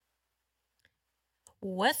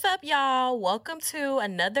What's up, y'all? Welcome to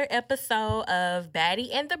another episode of Baddie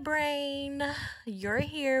and the Brain. You're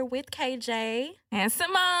here with KJ and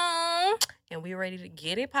Simone, and we're ready to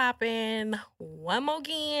get it popping one more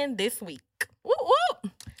again this week. Whoop,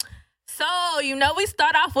 whoop. So, we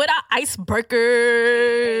start off with our icebreaker.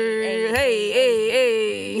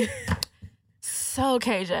 Hey. So,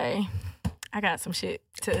 KJ, I got some shit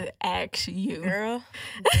to ask you. Girl.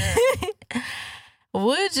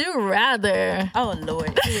 Would you rather? Oh,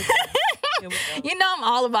 Lord. Here we go. I'm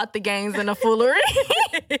all about the games and the foolery.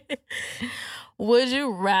 Would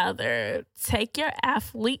you rather take your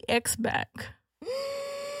athlete ex back?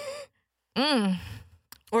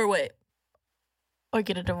 Or what? Or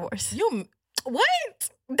get a divorce? What?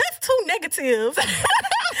 That's too negative.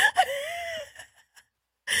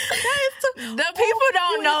 The people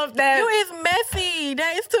don't know if that... You is messy.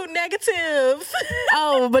 That is too negative.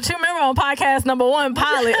 Oh, but you remember on podcast number 1,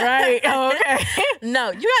 Pilot, right? Oh, okay.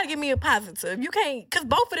 No, you got to give me a positive. You can't, because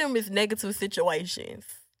both of them is negative situations.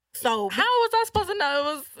 So how was I supposed to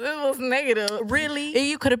know it was negative? Really?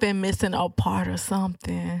 You could have been missing a part or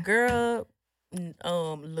something. Girl,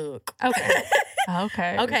 look.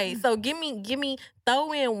 Okay. Okay, so give me,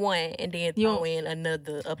 throw in one and then throw in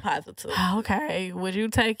a positive. Okay. Would you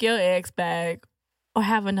take your ex back or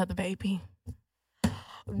have another baby?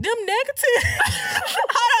 Them negative.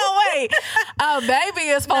 Hold on, wait. A baby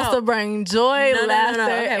is supposed to bring joy, laughter,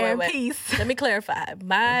 and peace. Let me clarify.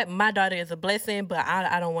 My daughter is a blessing, but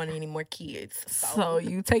I don't want any more kids. So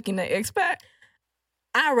you taking the ex back?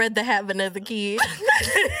 I'd rather have another kid.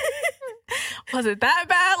 Was it that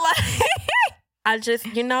bad? I just,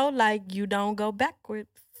 you don't go backwards.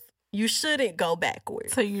 You shouldn't go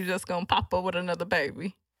backwards. So you just gonna pop up with another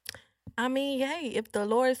baby? I mean, hey, if the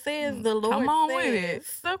Lord says, the Lord come on says. with it.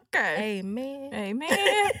 It's okay.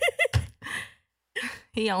 Amen.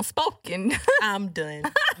 He unspoken. I'm done.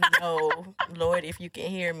 No, Lord, if you can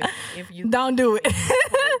hear me, if you don't do it,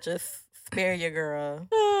 just spare your girl.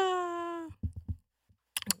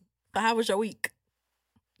 So how was your week?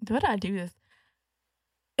 What did I do this?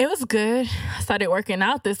 It was good. I started working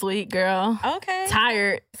out this week, girl. Okay.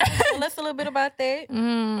 Tired. Tell us a little bit about that.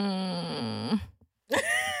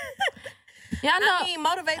 Y'all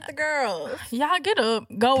motivate the girls. Y'all get up,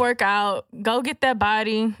 go work out, go get that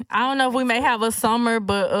body. I don't know if we may have a summer,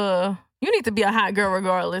 but you need to be a hot girl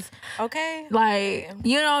regardless. Okay.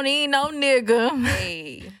 You don't need no nigga.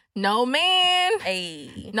 Hey. No man.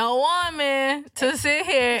 Hey. No woman to sit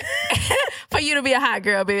here for you to be a hot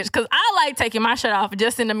girl, bitch. Cause I like taking my shirt off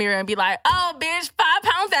just in the mirror and be like, oh, bitch, 5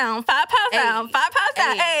 pounds down, 5 pounds down, 5 pounds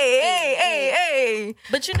down. Hey.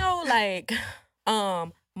 But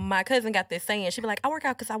my cousin got this saying. She be like, I work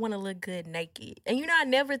out because I want to look good naked. And I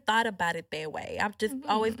never thought about it that way. I've just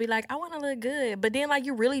always be like, I want to look good. But then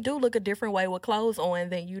you really do look a different way with clothes on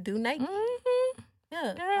than you do naked. Mm-hmm.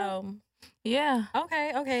 Yeah. Yeah.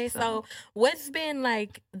 Okay. So what's been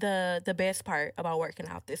the best part about working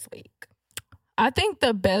out this week? I think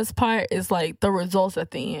the best part is the results at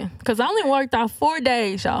the end. Because I only worked out 4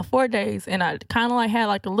 days, y'all. 4 days. And I kind of had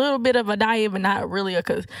a little bit of a diet, but not really a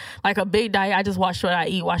big diet. I just watched what I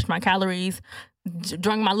eat, watched my calories,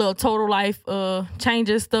 drunk my little total life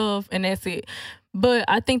changes stuff, and that's it. But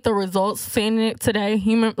I think the results, seeing it today,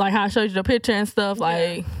 you remember, how I showed you the picture and stuff,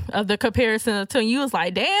 of the comparison to you was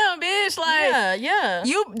like, damn, bitch, yeah.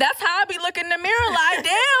 That's how I be looking in the mirror,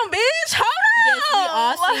 damn, bitch, hold on. Yes, we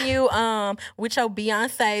all seen you with your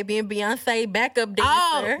being Beyonce backup dancer.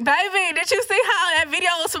 Oh, baby, did you see how that video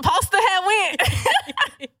was supposed to have went?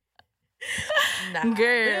 Nah,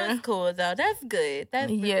 girl, that's cool though. That's good.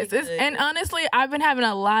 That's really good. And honestly, I've been having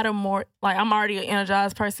a lot of more. I'm already an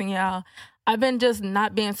energized person, y'all. I've been just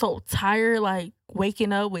not being so tired,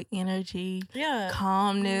 waking up with energy,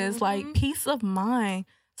 calmness, peace of mind.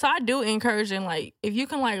 So I do encourage if you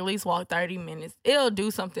can at least walk 30 minutes, it'll do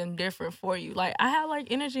something different for you. I have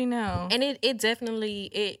energy now. And it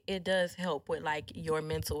definitely, it does help with your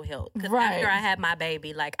mental health. Because after I had my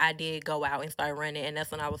baby, I did go out and start running. And that's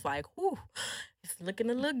when I was like, whew, it's looking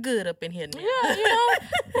to look good up in here now.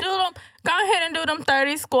 Yeah, go ahead and do them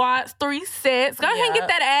 30 squats, 3 sets. Go ahead and get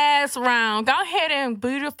that ass round. Go ahead and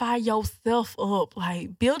beautify yourself up.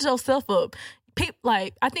 Build yourself up.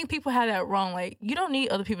 I think people have that wrong. You don't need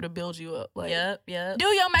other people to build you up. Yep. Do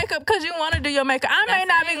your makeup because you want to do your makeup. I may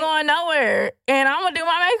not be going nowhere, and I'm gonna do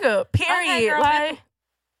my makeup. Period.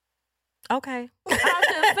 Okay. I'm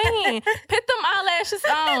just saying. Put them eyelashes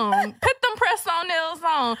on. Put them press-on nails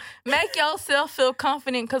on. Make yourself feel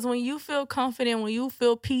confident, because when you feel confident, when you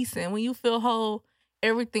feel peace, and when you feel whole,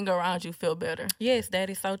 everything around you feel better. Yes, that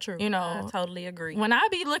is so true. You know, I totally agree. When I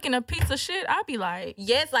be looking a piece of shit, I be like,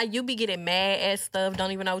 yes, like you be getting mad at stuff,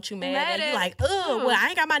 don't even know what you mad at. You like, well, I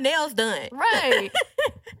ain't got my nails done. Right.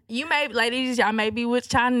 You may, ladies, y'all may be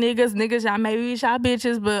with y'all niggas, y'all may be with y'all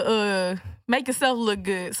bitches, but make yourself look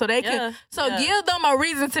good so they can. Give them a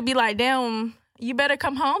reason to be like, damn, you better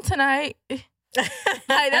come home tonight.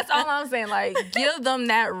 Like, that's all I'm saying. Like, give them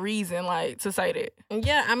that reason, like, to say that.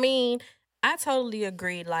 Yeah, I mean, I totally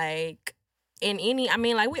agree. Like,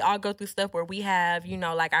 like, we all go through stuff where we have, you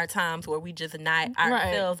know, like, our times where we just not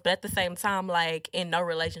ourselves. But at the same time, like, in no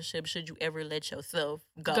relationship should you ever let yourself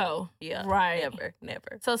go. Yeah. Right.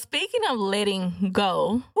 Never. So, speaking of letting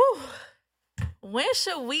go, when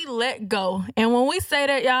should we let go? And when we say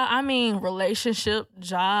that, y'all, I mean relationship,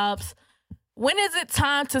 jobs. When is it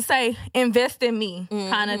time to say, invest in me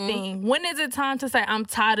kind of thing? When is it time to say, I'm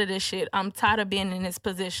tired of this shit? I'm tired of being in this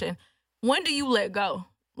position. When do you let go?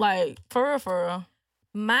 Like, for real.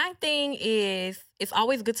 My thing is, it's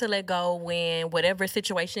always good to let go when whatever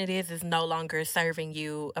situation it is no longer serving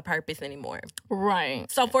you a purpose anymore.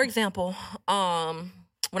 Right. So, for example,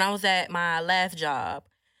 when I was at my last job,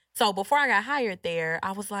 so before I got hired there,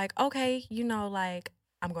 I was like, okay, you know, like,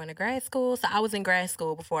 I'm going to grad school. So I was in grad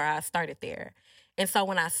school before I started there. And so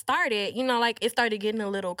when I started, you know, like, it started getting a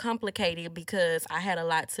little complicated because I had a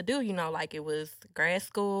lot to do, you know, like, it was grad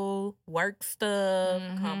school, work stuff,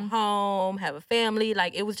 come home, have a family.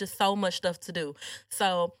 Like, it was just so much stuff to do.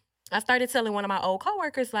 So I started telling one of my old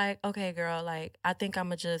coworkers, like, okay, girl, like, I think I'm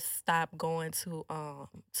going to just stop going to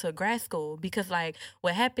grad school because, like,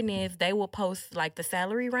 what happened is they will post, like, the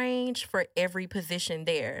salary range for every position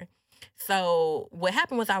there. So what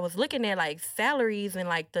happened was I was looking at, like, salaries and,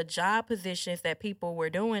 like, the job positions that people were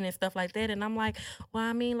doing and stuff like that. And I'm like, well,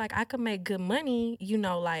 I mean, like, I could make good money, you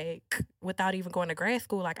know, like, without even going to grad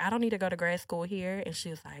school. Like, I don't need to go to grad school here. And she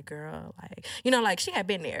was like, girl, like, you know, like, she had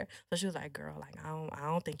been there. So she was like, girl, like, I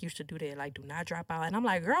don't think you should do that. Like, do not drop out. And I'm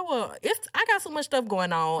like, girl, well, I got so much stuff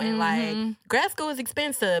going on. And, like, grad school is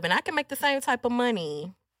expensive. And I can make the same type of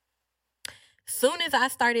money. Soon as I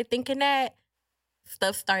started thinking that,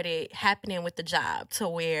 stuff started happening with the job to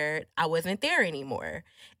where I wasn't there anymore.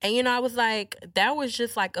 And, you know, I was like, that was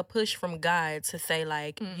just like a push from God to say,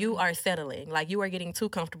 like, you are settling. Like, you are getting too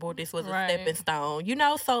comfortable. This was a stepping stone, you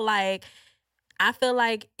know? So, like, I feel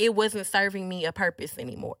like it wasn't serving me a purpose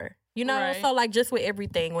anymore, you know? Right. So, like, just with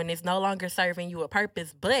everything, when it's no longer serving you a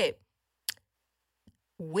purpose, but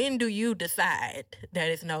when do you decide that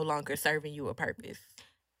it's no longer serving you a purpose?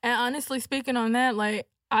 And honestly speaking on that, like,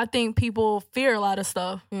 I think people fear a lot of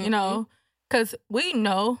stuff, you know, because we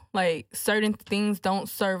know, like, certain things don't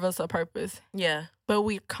serve us a purpose. Yeah. But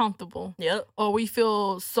we're comfortable. Yep. Or we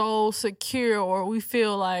feel so secure, or we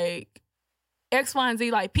feel like X, Y, and Z.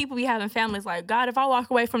 Like, people be having families like, God, if I walk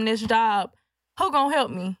away from this job, who gonna help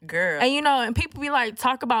me? Girl. And, you know, and people be like,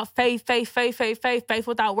 talk about faith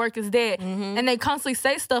without work is dead. And they constantly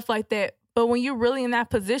say stuff like that. But when you're really in that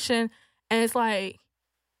position, and it's like,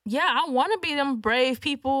 yeah, I want to be them brave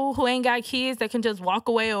people who ain't got kids that can just walk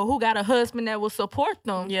away, or who got a husband that will support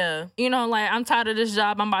them. Yeah. You know, like, I'm tired of this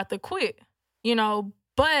job, I'm about to quit. You know,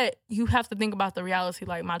 but you have to think about the reality,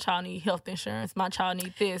 like, my child need health insurance, my child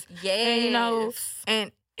need this. Yeah. And, you know,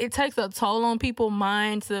 and it takes a toll on people's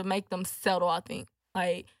mind to make them settle, I think.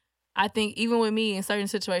 Like, I think even with me in certain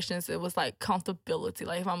situations, it was like comfortability.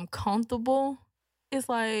 Like, if I'm comfortable, it's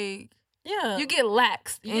like, yeah, you get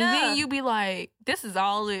laxed. And then you be like, this is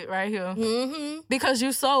all it right here. Because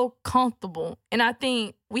you're so comfortable. And I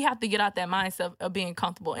think we have to get out that mindset of being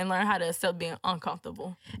comfortable and learn how to accept being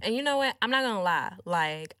uncomfortable. And you know what? I'm not going to lie.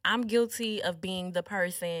 Like, I'm guilty of being the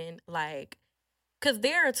person, like, because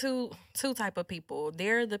there are two type of people.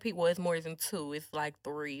 There are the people, it's more than two. It's like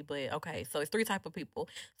three, but okay. So it's three type of people.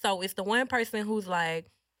 So it's the one person who's like,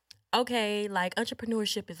 okay, like,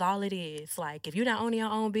 entrepreneurship is all it is. Like, if you're not owning your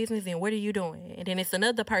own business, then what are you doing? And then it's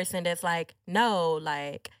another person that's like, no,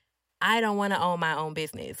 like, I don't want to own my own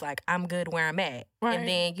business. Like, I'm good where I'm at. Right. And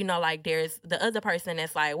then, you know, like, there's the other person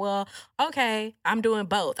that's like, well, okay, I'm doing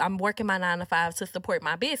both. I'm working my 9 to 5 to support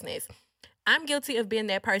my business. I'm guilty of being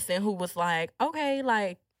that person who was like, okay,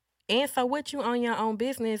 like, and so what, you own your own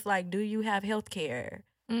business? Like, do you have health care?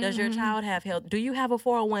 Does your child have health? Do you have a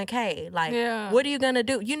 401k? Like, what are you going to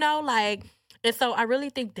do? You know, like, and so I really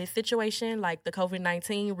think this situation, like the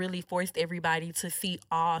COVID-19, really forced everybody to see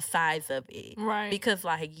all sides of it. Right. Because,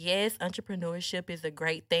 like, yes, entrepreneurship is a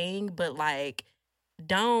great thing, but, like,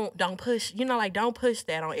 don't push, you know, like, don't push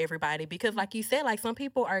that on everybody. Because, like you said, like, some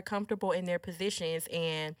people are comfortable in their positions,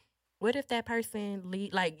 and what if that person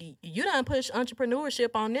you done push entrepreneurship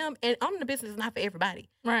on them, and owning the business is not for everybody.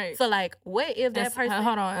 Right. So like, what if that person?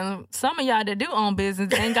 Hold on, and some of y'all that do own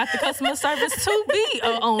business ain't got the customer service to be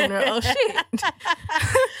a owner of shit.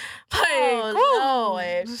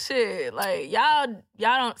 Lord. Shit, like y'all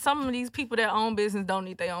don't. Some of these people that own business don't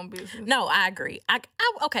need their own business. No, I agree.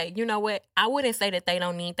 Okay, you know what? I wouldn't say that they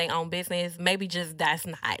don't need their own business. Maybe just that's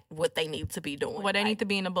not what they need to be doing. Well, they need to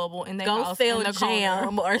be in a bubble and they go sell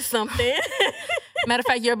jam or something. Matter of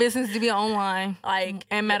fact, your business to be online.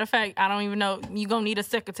 And matter of fact, I don't even know, you gonna need a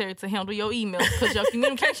secretary to handle your emails because your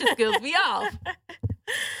communication skills be off.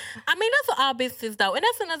 I mean, that's all businesses though, and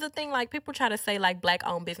that's another thing. Like, people try to say like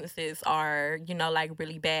Black-owned businesses are, like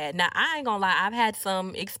really bad. Now, I ain't gonna lie, I've had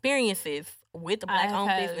some experiences with the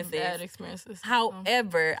Black-owned businesses. Bad experiences.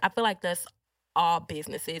 However, I feel like that's all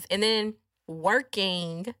businesses, and then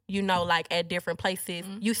working, like at different places,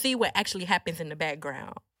 you see what actually happens in the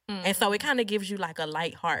background. And so it kind of gives you like a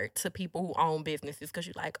light heart to people who own businesses, because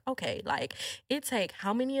you're like, okay, like it take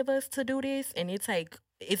how many of us to do this, and it's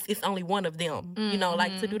only one of them,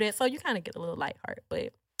 to do that. So you kind of get a little light heart.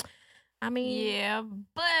 But I mean, yeah.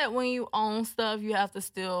 But when you own stuff, you have to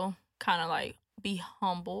still kind of like be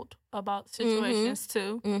humbled about situations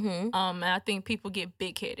too. And I think people get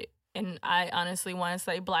big headed, and I honestly want to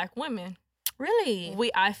say Black women.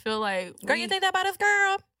 Really? I feel like... Girl, you think that about us,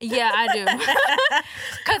 girl? Yeah, I do.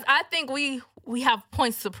 Because I think we have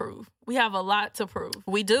points to prove. We have a lot to prove.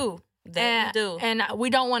 We do. We do. And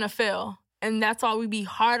we don't want to fail. And that's why we be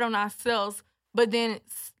hard on ourselves. But then,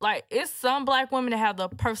 it's some Black women that have the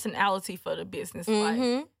personality for the business.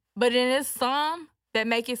 But then it's some that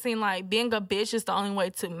make it seem like being a bitch is the only way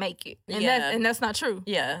to make it. And that's not true.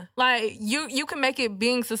 Yeah. Like, you can make it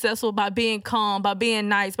being successful by being calm, by being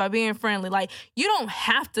nice, by being friendly. Like, you don't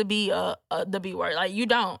have to be the B word. Like, you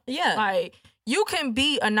don't. Yeah. Like, you can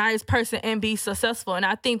be a nice person and be successful. And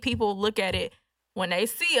I think people look at it when they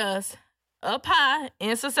see us up high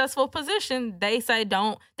in successful position, they say they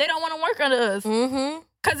don't want to work under us.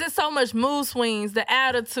 Because there's so much mood swings, the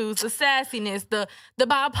attitudes, the sassiness, the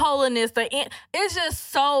bipolarness, it's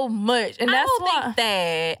just so much. And that's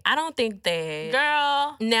why. I don't think that.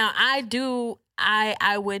 Girl. Now,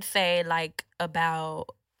 I would say,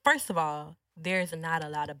 first of all, there's not a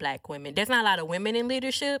lot of Black women. There's not a lot of women in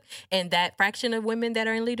leadership. And that fraction of women that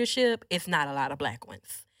are in leadership, it's not a lot of Black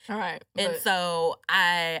ones. All right. And so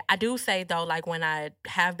I do say, though, like when I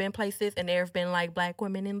have been places and there have been like Black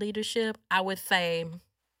women in leadership, I would say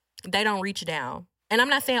they don't reach down. And I'm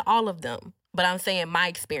not saying all of them, but I'm saying my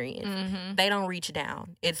experience. They don't reach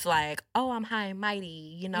down. It's like, oh, I'm high and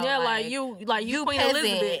mighty, Yeah, like you Queen peasant.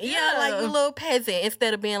 Elizabeth. Yeah, like you little peasant.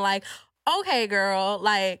 Instead of being like, okay, girl,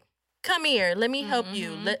 like, come here, let me help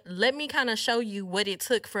you. Let me kind of show you what it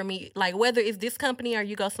took for me. Like, whether it's this company or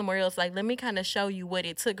you go somewhere else, like, let me kind of show you what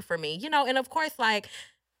it took for me. And of course, like,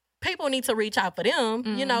 people need to reach out for them,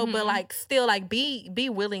 but like, still, like, be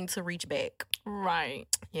willing to reach back. Right.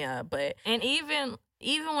 Yeah, but... And even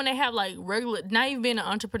when they have, like, regular... Not even being an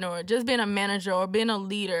entrepreneur, just being a manager or being a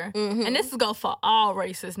leader. And this is go for all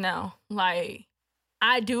races now. Like,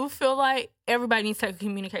 I do feel like everybody needs to take a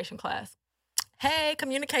communication class. Hey,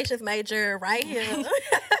 communications major right here.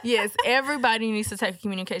 Yes, everybody needs to take a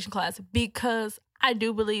communication class because I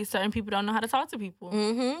do believe certain people don't know how to talk to people.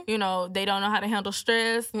 They don't know how to handle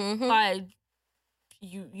stress. Like,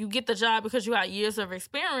 you get the job because you got years of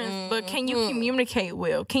experience, but can you communicate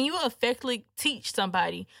well? Can you effectively teach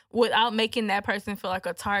somebody without making that person feel like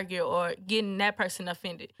a target or getting that person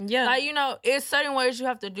offended? Yeah. Like, it's certain ways you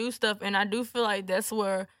have to do stuff, and I do feel like that's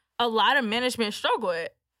where a lot of management struggle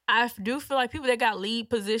at. I do feel like people that got lead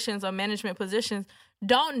positions or management positions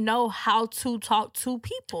don't know how to talk to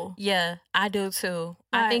people. Yeah, I do too.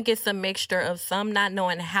 I think it's a mixture of some not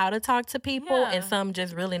knowing how to talk to people and some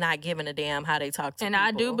just really not giving a damn how they talk to people. And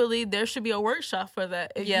I do believe there should be a workshop for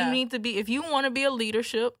that. If you want to be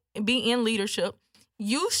be in leadership,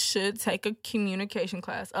 you should take a communication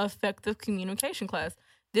class, an effective communication class.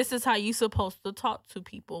 This is how you're supposed to talk to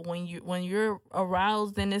people when you're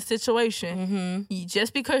aroused in this situation.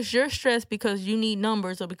 Just because you're stressed because you need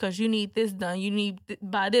numbers or because you need this done, you need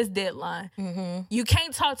by this deadline. You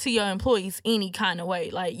can't talk to your employees any kind of way.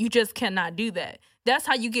 Like, you just cannot do that. That's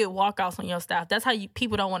how you get walkouts on your staff. That's how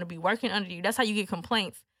people don't want to be working under you. That's how you get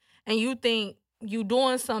complaints. And you think you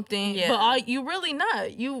doing something, but you really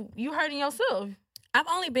not. You hurting yourself. I've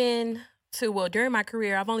only been to, during my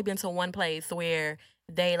career, I've only been to one place where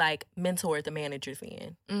they like mentored the managers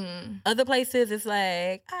in. Other places, it's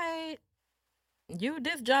like, all right,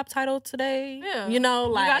 this job title today. Yeah. You know,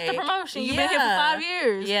 like you got the promotion. You've been here for 5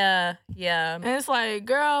 years. Yeah. And it's like,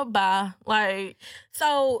 girl, bye. Like,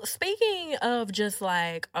 so speaking of just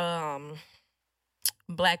like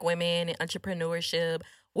Black women and entrepreneurship,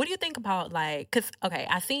 what do you think about like, because okay,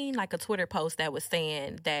 I seen like a Twitter post that was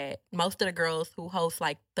saying that most of the girls who host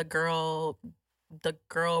like the girl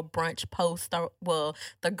brunch post, or well,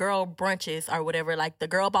 the girl brunches or whatever, like the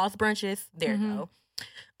girl boss brunches, there you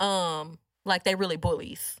go. Like they really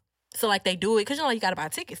bullies. So like they do it because you gotta buy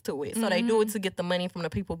tickets to it. So they do it to get the money from the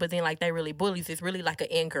people, but then like they really bullies. It's really like an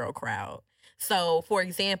in-girl crowd. So for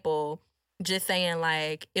example, just saying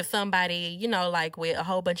like if somebody, like with a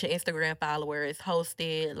whole bunch of Instagram followers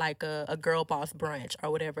hosted like a girl boss brunch or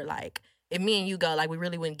whatever, like if me and you go, like we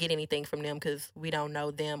really wouldn't get anything from them because we don't know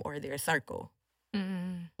them or their circle.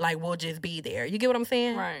 Like we'll just be there. You get what I'm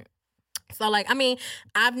saying? right. So, like, I mean,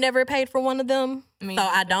 I've never paid for one of them, so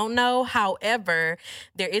I don't know. However,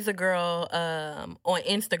 there is a girl on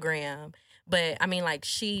Instagram, but, I mean, like,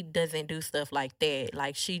 she doesn't do stuff like that.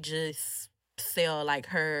 Like, she just sell, like,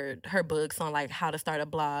 her books on, like, how to start a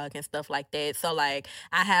blog and stuff like that. So, like,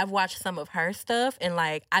 I have watched some of her stuff, and,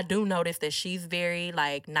 like, I do notice that she's very,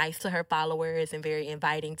 like, nice to her followers and very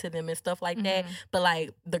inviting to them and stuff like that. But,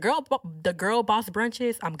 like, the girl boss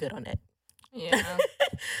brunches, I'm good on that. Yeah.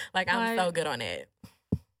 Like, I'm so good on it.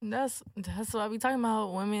 That's what I be talking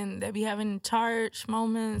about. Women that be having charge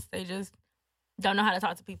moments, they just don't know how to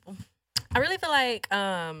talk to people. I really feel like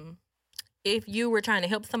if you were trying to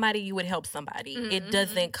help somebody, you would help somebody. It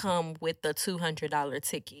doesn't come with the $200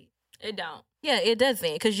 ticket. It don't. Yeah, it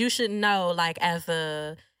doesn't. Because you should know, like, as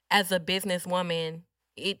a businesswoman,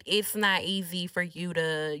 it's not easy for you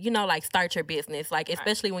to, like, start your business. Like,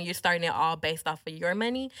 especially when you're starting it all based off of your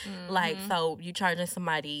money. Like, so you charging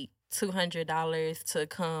somebody $200 to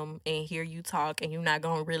come and hear you talk, and you're not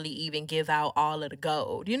going to really even give out all of the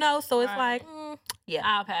gold, So it's like, yeah.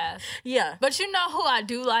 I'll pass. Yeah. But you know who I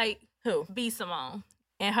do like? Who? B. Simone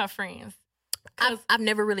and her friends. I've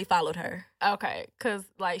never really followed her. Okay, because,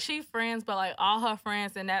 like, she friends, but, like, all her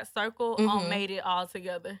friends in that circle all made it all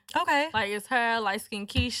together. Okay. Like, it's her, light-skinned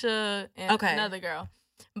Keisha, and another girl.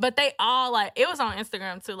 But they all, like, it was on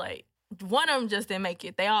Instagram, too, like, one of them just didn't make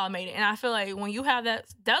it. They all made it. And I feel like when you have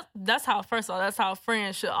that's how, first of all, that's how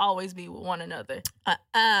friends should always be with one another.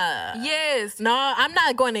 Yes. No, I'm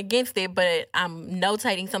not going against it, but I'm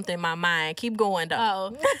notating something in my mind. Keep going, though.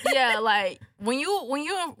 Oh, yeah, like, when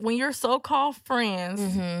you're so-called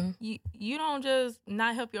friends, you don't just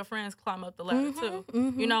not help your friends climb up the ladder, too.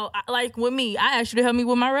 Like, with me, I asked you to help me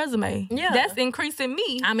with my resume. Yeah. That's increasing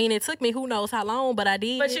me. I mean, it took me who knows how long, but I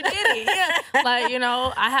did. But you did it, yeah. Like,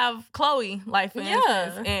 I have Chloe, like, for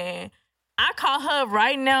instance, and I call her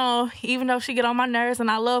right now, even though she get on my nerves and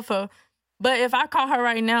I love her. But if I call her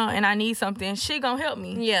right now and I need something, she gonna help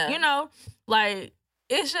me. Yeah. Like,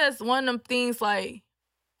 it's just one of them things, like,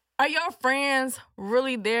 are your friends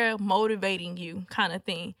really there motivating you kind of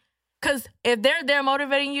thing? Because if they're there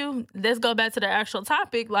motivating you, let's go back to the actual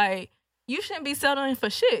topic. Like, you shouldn't be settling for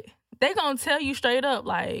shit. They gonna tell you straight up,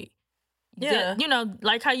 like, yeah,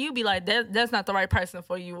 like how you be like, that's not the right person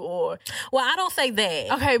for you, or... Well, I don't say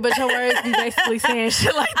that. Okay, but your words be basically saying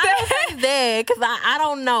shit like that. I don't say that, because I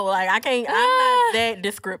don't know. Like, I'm not that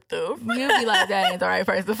descriptive. You be like, that ain't the right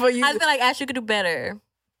person for you. I feel like Ash, you could do better.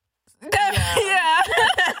 Yeah.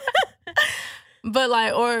 But,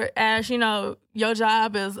 like, or Ash, your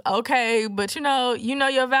job is okay, but you know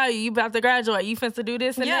your value. You about to graduate. You finna do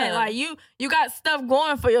this and that. Like, you got stuff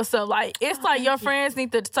going for yourself. Like, it's like your friends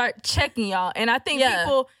need to start checking y'all. And I think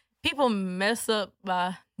people mess up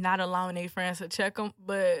by not allowing their friends to check them.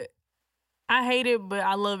 But I hate it, but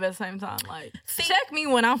I love it at the same time. Like, check me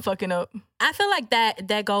when I'm fucking up. I feel like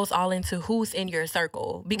that goes all into who's in your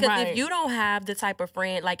circle. Because if you don't have the type of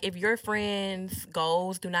friend, like, if your friends'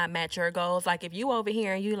 goals do not match your goals, like, if you over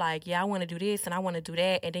here and you like, yeah, I want to do this and I want to do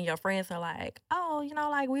that, and then your friends are like, oh,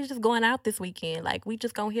 like, we just going out this weekend. Like, we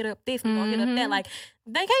just gonna hit up this, we gonna hit up that. Like,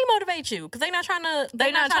 they can't motivate you because they're not trying to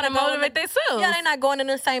motivate themselves. Yeah, they're not going in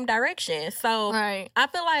the same direction. So I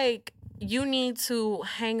feel like you need to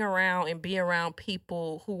hang around and be around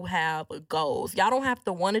people who have goals. Y'all don't have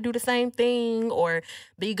to want to do the same thing or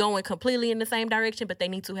be going completely in the same direction, but they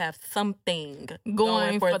need to have something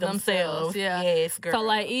going for themselves. Yeah. Yes, girl. So,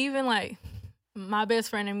 like, even, like, my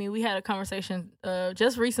best friend and me, we had a conversation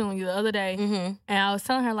just recently the other day, and I was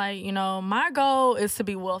telling her, like, my goal is to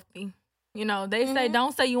be wealthy. They say,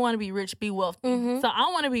 don't say you want to be rich, be wealthy. So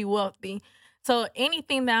I want to be wealthy. So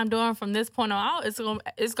anything that I'm doing from this point on out,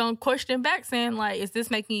 it's gonna question back, saying, like, is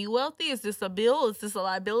this making you wealthy? Is this a bill? Is this a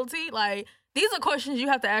liability? Like, these are questions you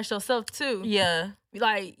have to ask yourself too. Yeah.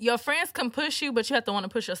 like your friends can push you, but you have to want to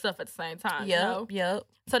push yourself at the same time. Yep, You know? yep.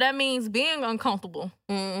 So that means being uncomfortable,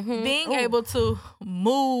 being Ooh. able to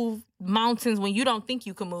move mountains when you don't think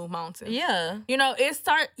you can move mountains. Yeah. You know,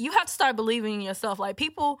 you have to start believing in yourself. Like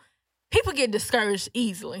people get discouraged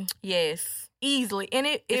easily. Yes. Easily. And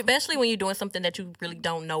it especially when you're doing something that you really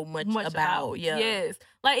don't know much about. Yeah. Yes.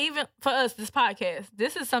 Like even for us, this podcast,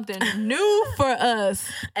 this is something new for us.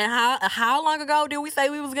 And how long ago did we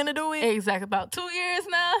say we was gonna do it? Exactly, about 2 years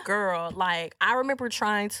now. Girl, like I remember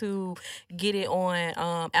trying to get it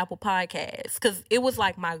on Apple Podcasts because it was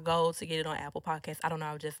like my goal to get it on Apple Podcasts. I don't know,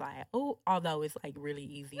 I was just like, oh, although it's like really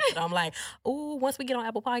easy, but I'm like, oh, once we get on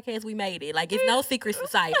Apple Podcasts, we made it. Like it's no secret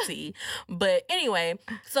society. But anyway,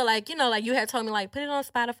 so like like you had told me like put it on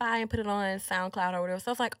Spotify and put it on SoundCloud or whatever.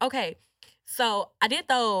 So I was like, okay. So I did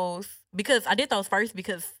those first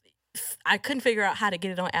because I couldn't figure out how to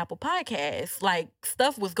get it on Apple Podcasts. Like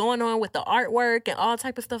stuff was going on with the artwork and all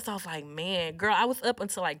type of stuff. So I was like, man, girl, I was up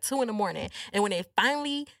until like 2 a.m. And when they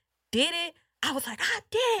finally did it, I was like, I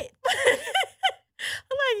did it.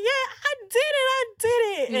 I'm like, yeah, I did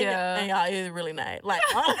it. And y'all, it's really nice. Like,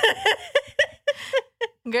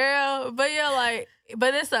 girl, but yeah, like,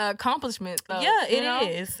 but it's an accomplishment though. Yeah,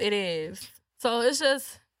 it is. So it's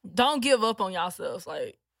just, don't give up on yourselves.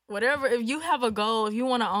 Like, whatever, if you have a goal, if you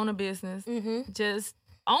want to own a business, just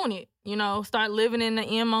own it. Start living in the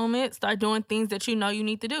end moment. Start doing things that you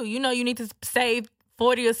need to do. You need to save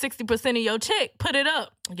 40 or 60% of your check. Put it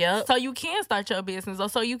up. Yep. So you can start your business or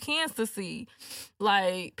so you can succeed.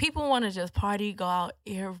 Like, people want to just party, go out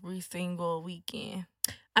every single weekend.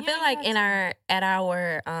 I feel like at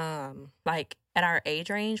our age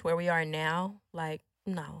range where we are now, like,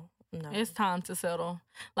 no. It's time to settle.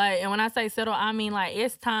 Like, and when I say settle, I mean like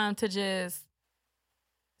it's time to just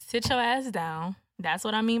sit your ass down. That's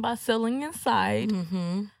what I mean by settling inside.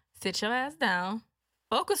 Sit your ass down.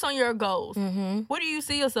 Focus on your goals. Where do you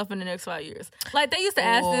see yourself in the next 5 years? Like they used to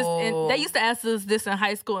ask this, and they used to ask us this in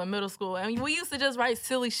high school and middle school, and we used to just write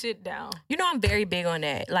silly shit down. I'm very big on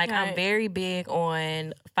that. Like I'm very big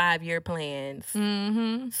on 5-year plans.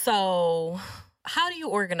 So, how do you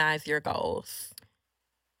organize your goals?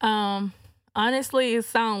 Honestly, it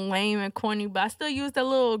sounds lame and corny, but I still use that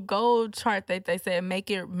little goal chart that they said make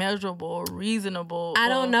it measurable, reasonable. I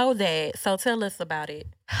don't know that, so tell us about it.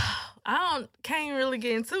 Can't really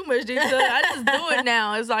get into too much detail. I just do it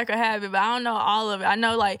now. It's like a habit, but I don't know all of it. I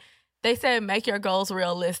know like they said make your goals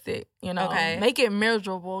realistic, Okay. Make it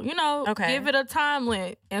measurable, Okay. Give it a time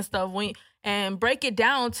limit and stuff. And break it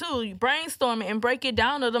down too. You brainstorm it and break it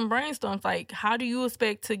down to them brainstorms. Like, how do you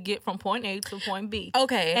expect to get from point A to point B?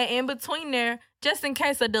 Okay. And in between there, just in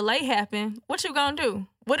case a delay happen, what you gonna do?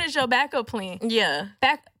 What is your backup plan? Yeah.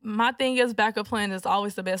 My thing is backup plan is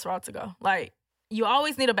always the best route to go. Like, you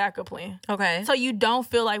always need a backup plan. Okay. So you don't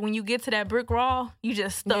feel like when you get to that brick wall, you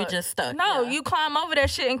just stuck. You're just stuck. No, you climb over that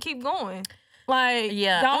shit and keep going. Like,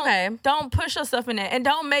 don't push yourself in that. And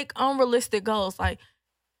don't make unrealistic goals. Like,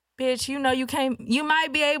 bitch, you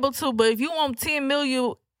might be able to, but if you want 10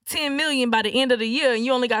 million by the end of the year and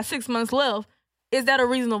you only got 6 months left, is that a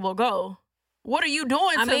reasonable goal? What are you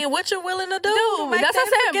doing? What you're willing to do? That's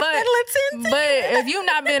what I said. But if you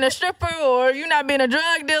not being a stripper, or if you not being a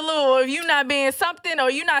drug dealer, or if you not being something,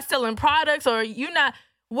 or you not selling products, or you not,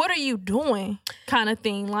 what are you doing? Kind of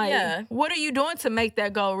thing. Like, what are you doing to make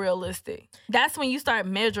that goal realistic? That's when you start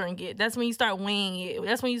measuring it. That's when you start weighing it.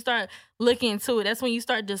 That's when you start looking into it. That's when you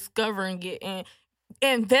start discovering it and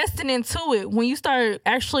investing into it. When you start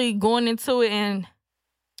actually going into it and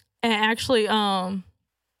actually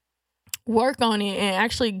work on it and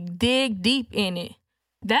actually dig deep in it,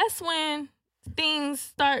 that's when things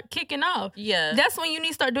start kicking off. Yeah. That's when you need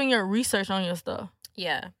to start doing your research on your stuff.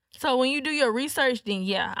 Yeah. So when you do your research, then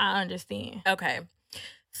I understand. Okay.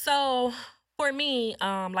 So for me,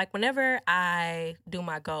 like whenever I do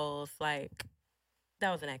my goals, like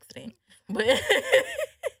that was an accident. But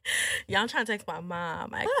I'm trying to text my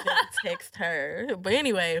mom. I accidentally text her. But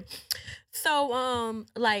anyway, so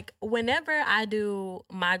like whenever I do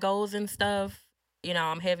my goals and stuff,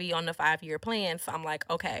 I'm heavy on the 5-year plan. So I'm like,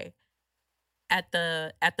 okay, at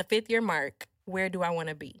the 5th year mark, where do I want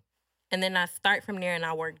to be? And then I start from there and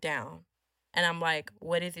I work down. And I'm like,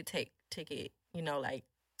 what does it take to get, like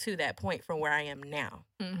to that point from where I am now?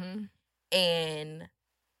 And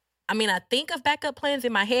I mean, I think of backup plans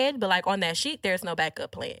in my head, but like on that sheet, there's no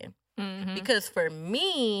backup plan. Because for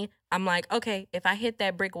me, I'm like, okay, if I hit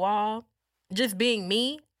that brick wall, just being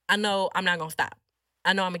me, I know I'm not going to stop.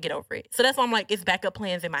 I know I'm going to get over it. So that's why I'm like, it's backup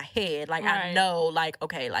plans in my head. Like, I know, like,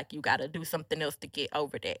 okay, like you got to do something else to get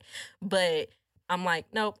over that. But I'm like,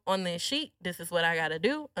 nope, on this sheet, this is what I got to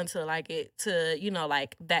do until I get to,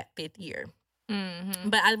 like that 5th year. Mm-hmm.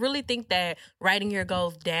 But I really think that writing your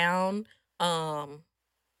goals down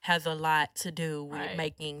has a lot to do with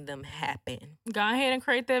making them happen. Go ahead and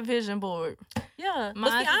create that vision board. Yeah. But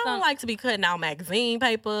see, I don't like to be cutting out magazine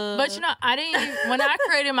paper. But I didn't when I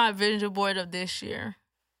created my vision board of this year,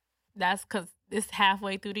 that's because it's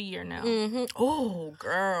halfway through the year now. Mm-hmm. Oh,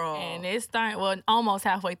 girl. And it's almost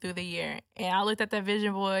halfway through the year. And I looked at that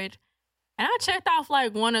vision board and I checked off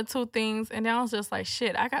like 1 or 2 things. And then I was just like,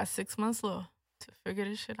 shit, I got 6 months left to figure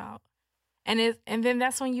this shit out. And then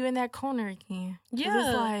that's when you in that corner again. Yeah.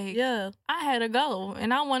 It's like, I had a goal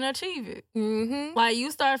and I want to achieve it. Mm-hmm. Like,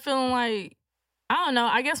 you start feeling like, I don't know.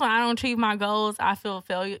 I guess when I don't achieve my goals, I feel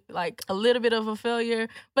failure, like a little bit of a failure.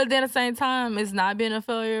 But then at the same time, it's not been a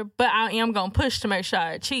failure. But I am going to push to make sure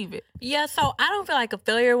I achieve it. Yeah, so I don't feel like a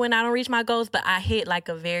failure when I don't reach my goals, but I hit like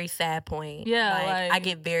a very sad point. Yeah, like I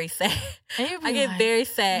get very sad. I get very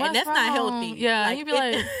sad, and that's wrong? not healthy. Yeah, and you be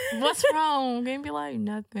like, what's wrong? And be like,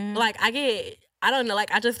 nothing. Like I don't know,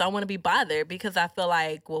 like I just don't want to be bothered because I feel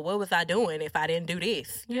like, well, what was I doing if I didn't do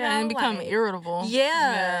this? And become irritable.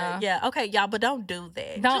 Yeah. Okay, y'all, but don't do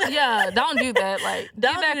that. Don't do that. Like,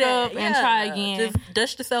 don't get back up and try again. Just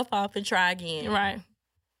dust yourself off and try again. Right.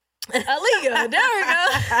 Aaliyah, there we go.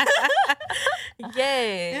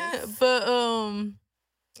 Yes. Yeah, but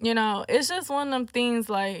it's just one of them things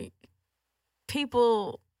like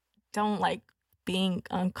people don't like being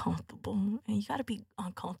uncomfortable, and you got to be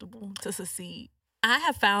uncomfortable to succeed. I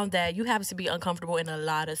have found that you have to be uncomfortable in a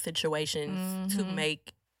lot of situations to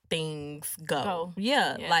make things go.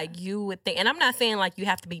 Yeah, like you would think. And I'm not saying like you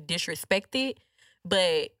have to be disrespected,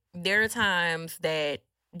 but there are times that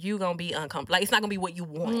you gonna be uncomfortable. Like, it's not gonna be what you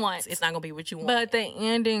want. It's not gonna be what you want. But the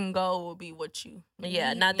ending goal will be what you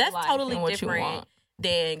now that's totally different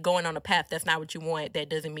than going on a path that's not what you want, that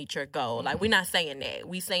doesn't meet your goal. Like, we're not saying that.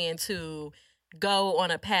 We saying to go on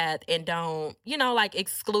a path and don't, like,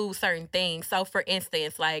 exclude certain things. So, for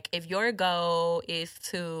instance, like, if your goal is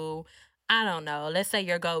to, I don't know, let's say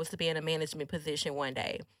your goal is to be in a management position one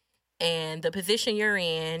day. And the position you're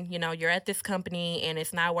in, you're at this company and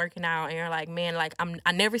it's not working out. And you're like, man, like,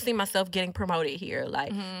 I never see myself getting promoted here.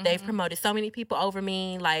 Like, they've promoted so many people over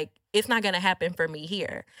me. Like, it's not going to happen for me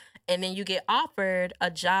here. And then you get offered a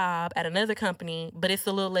job at another company, but it's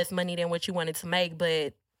a little less money than what you wanted to make,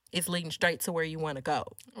 but it's leading straight to where you want to go.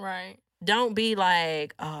 Right. Don't be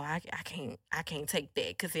like, oh, I can't take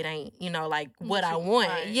that because it ain't, like what I want.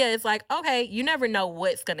 Right. Yeah, it's like, okay, you never know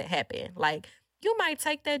what's going to happen. Like, you might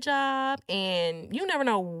take that job and you never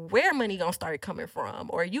know where money gonna start coming from.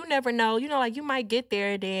 Or you never know, like, you might get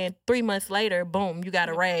there, then 3 months later, boom, you got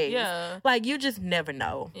a raise. Yeah. Like, you just never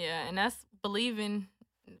know. Yeah, and that's believing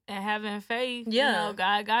and having faith. Yeah.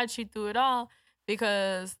 God got you through it all.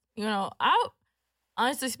 Because, I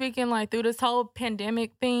honestly speaking, like, through this whole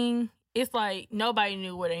pandemic thing, it's like nobody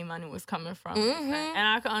knew where their money was coming from.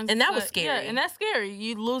 Mm-hmm. And that was scary. Yeah, and that's scary.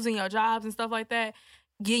 You losing your jobs and stuff like that.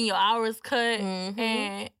 Getting your hours cut.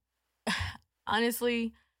 And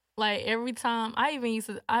honestly, like, every time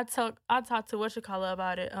I talked to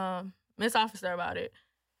about it, Miss Officer about it.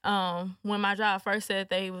 When my job first said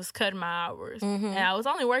they was cutting my hours. And I was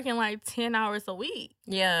only working like 10 hours a week.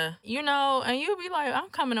 Yeah. And you'd be like, I'm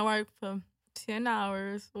coming to work for 10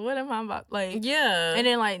 hours. What am I about? Like, yeah. And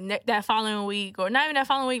then like that following week, or not even that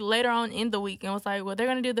following week, later on in the week, and was like, well, they're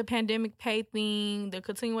gonna do the pandemic pay thing, the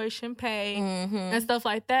continuation pay, and stuff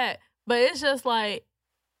like that. But it's just like,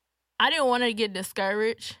 I didn't want to get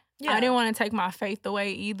discouraged. Yeah. I didn't want to take my faith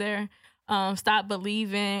away either. Stop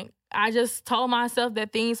believing. I just told myself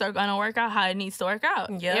that things are gonna work out how it needs to work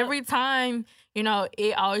out. Yep. Every time, it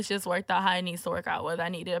always just worked out how it needs to work out, whether I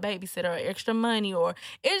needed a babysitter or extra money, or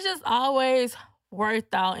it's just always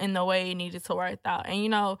worked out in the way it needed to work out.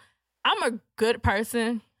 And, I'm a good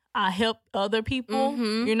person. I help other people,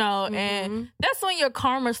 and that's when your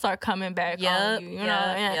karma start coming back on you,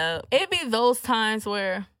 and it be those times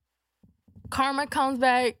where karma comes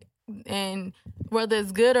back, and whether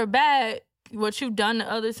it's good or bad, what you've done to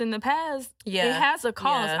others in the past, it has a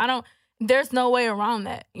cost. There's no way around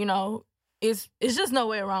that, It's just no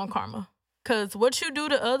way around karma. Because what you do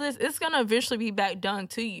to others, it's going to eventually be back done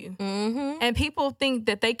to you. And people think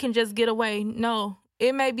that they can just get away. No.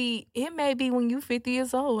 It may be when you're 50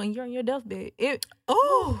 years old and you're on your deathbed.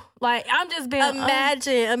 Like, I'm just being...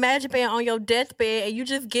 Imagine being on your deathbed and you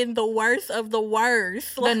just getting the worst of the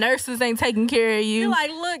worst. The nurses ain't taking care of you. You're like,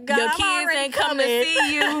 look, God, your kids ain't coming to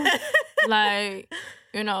see you. Like,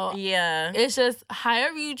 Yeah. It's just,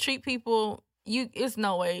 however you treat people, it's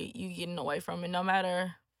no way you getting away from it. No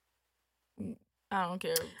matter I don't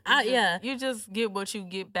care. Yeah. You just get what you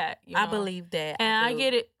get back. You know? I believe that. And I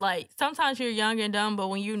get it. Like, sometimes you're young and dumb, but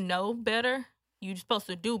when you know better, you're supposed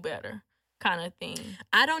to do better kind of thing.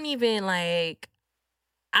 I don't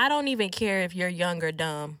even care if you're young or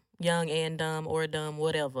dumb. Young and dumb or dumb,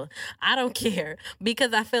 whatever. I don't care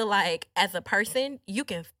because I feel like as a person, you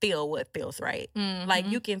can feel what feels right. Mm-hmm. Like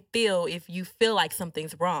you can feel if you feel like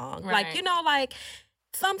something's wrong. Right. Like, you know, like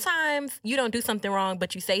sometimes you don't do something wrong,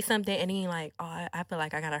 but you say something and then you're like, oh, I feel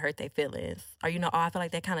like I gotta hurt their feelings. Or, you know, oh, I feel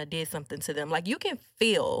like that kind of did something to them. Like you can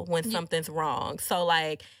feel when something's wrong. So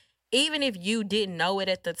like, even if you didn't know it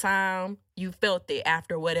at the time, you felt it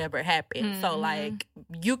after whatever happened. Mm-hmm. So, like,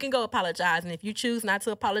 you can go apologize. And if you choose not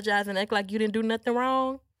to apologize and act like you didn't do nothing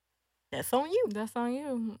wrong, that's on you. That's on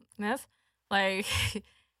you. That's, like,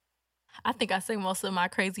 I think I say most of my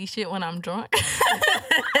crazy shit when I'm drunk. Like,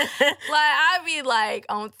 I be, like,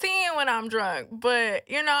 on 10 when I'm drunk. But,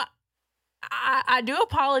 you know, I do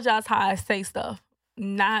apologize how I say stuff.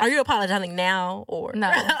 Not. Are you apologizing now or no?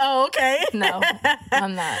 Oh, okay. No,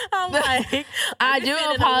 I'm not. I'm like, I do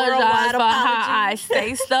apologize for how I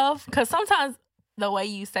say stuff because sometimes the way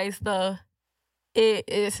you say stuff,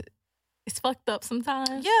 it's fucked up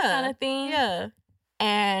sometimes. Yeah, kind of thing. Yeah,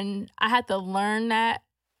 and I had to learn that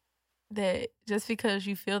just because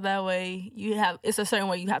you feel that way, it's a certain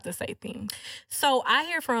way you have to say things. So I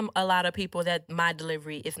hear from a lot of people that my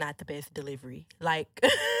delivery is not the best delivery. Like.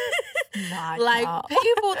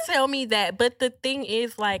 People tell me that, but the thing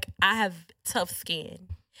is, like, I have tough skin,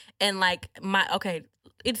 and like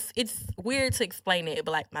it's weird to explain it,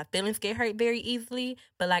 but like my feelings get hurt very easily.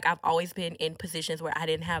 But like I've always been in positions where I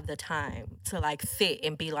didn't have the time to like sit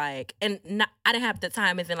and be like, I didn't have the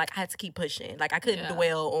time, as in like I had to keep pushing. Like I couldn't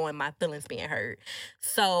dwell on my feelings being hurt.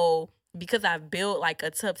 So because I've built like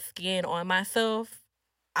a tough skin on myself,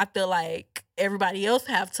 I feel like everybody else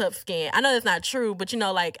have tough skin. I know that's not true, but, you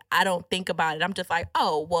know, like, I don't think about it. I'm just like,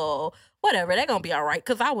 oh, well, whatever. They're going to be all right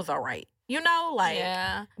because I was all right. You know? Like,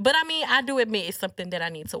 yeah. But, I mean, I do admit it's something that I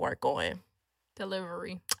need to work on.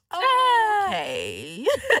 Delivery. Okay.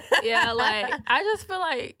 Yeah, like, I just feel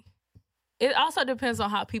like it also depends on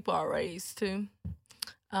how people are raised, too.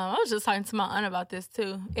 I was just talking to my aunt about this,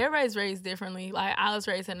 too. Everybody's raised differently. Like, I was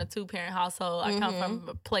raised in a 2-parent household. I come from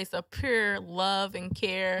a place of pure love and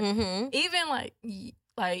care. Mm-hmm. Even,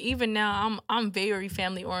 even now, I'm very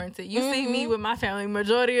family-oriented. You see me with my family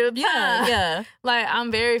majority of the time. Yeah. Like,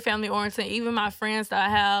 I'm very family-oriented. Even my friends that I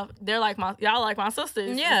have, they're like y'all like my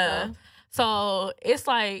sisters. Yeah. So, it's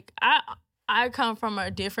like, I come from a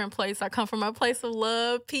different place. I come from a place of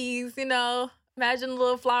love, peace, you know. Imagine a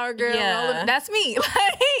little flower girl. Yeah. That's me.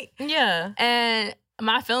 Like, yeah. And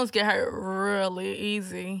my feelings get hurt really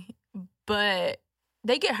easy. But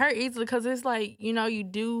they get hurt easily because it's like, you know,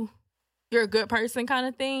 you're a good person kind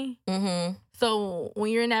of thing. Mm-hmm. So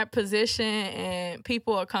when you're in that position and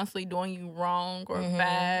people are constantly doing you wrong or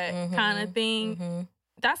bad kind of thing,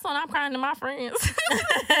 that's when I'm crying to my friends.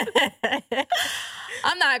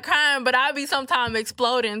 I'm not crying, but I'll be sometimes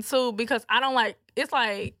exploding too because I don't like, it's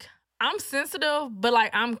like, I'm sensitive, but, like,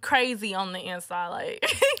 I'm crazy on the inside. Like,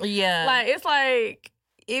 yeah. Like, it's like,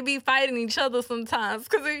 it be fighting each other sometimes.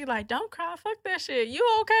 Because it be like, don't cry, fuck that shit. You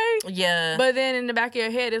okay? Yeah. But then in the back of your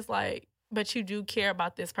head, it's like, but you do care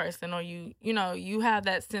about this person. Or you know, you have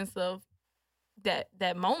that sense of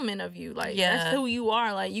that moment of you. Like, that's who you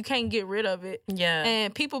are. Like, you can't get rid of it. Yeah.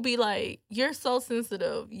 And people be like, you're so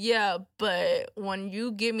sensitive. Yeah, but when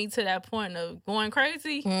you get me to that point of going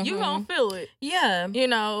crazy, you gonna feel it. Yeah. You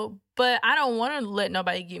know, but I don't want to let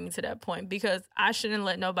nobody get me to that point because I shouldn't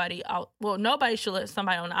let nobody out. Well, nobody should let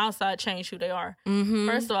somebody on the outside change who they are. Mm-hmm.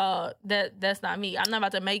 First of all, that's not me. I'm not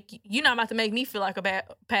about to you're not about to make me feel like a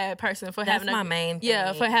bad person for having my main thing.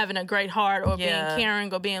 Yeah, for having a great heart or being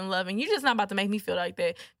caring or being loving. You're just not about to make me feel like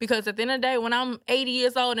that because at the end of the day, when I'm 80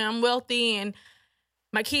 years old and I'm wealthy and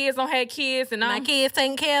my kids don't have kids and my kids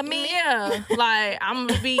taking care of me. Yeah, like I'm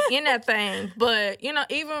gonna be in that thing. But you know,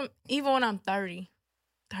 even when I'm 30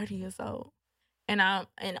 years old, and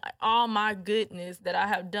all my goodness that I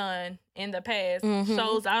have done in the past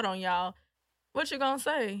shows out on y'all. What you gonna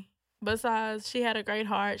say? Besides, she had a great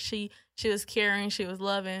heart. She was caring. She was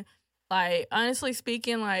loving. Like honestly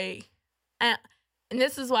speaking, like, and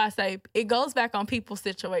this is why I say it goes back on people's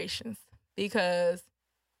situations because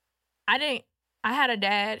I had a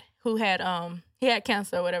dad who had he had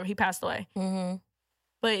cancer or whatever. He passed away. Mm-hmm.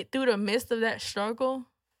 But through the midst of that struggle,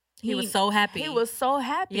 he was so happy. He was so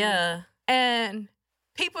happy. Yeah. And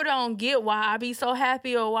people don't get why I be so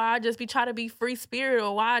happy or why I just be trying to be free spirit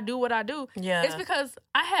or why I do what I do. Yeah. It's because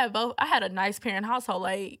I had a nice parent household.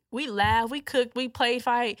 Like, we laughed, we cooked, we played,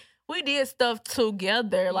 fight. We did stuff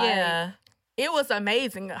together. Like, it was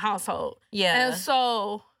amazing household. Yeah. And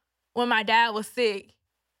so when my dad was sick,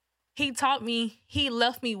 he taught me, he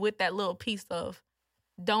left me with that little piece of,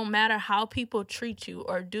 don't matter how people treat you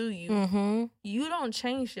or do you, Mm-hmm. you don't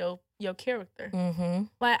change your character. Mm-hmm.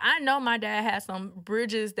 Like, I know my dad had some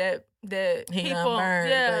bridges that He people, done burned,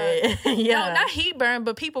 yeah, but yeah. no, not he burned,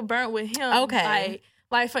 but people burned with him. Okay.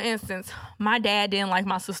 Like for instance, my dad didn't like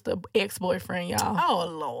my sister ex-boyfriend, y'all. Oh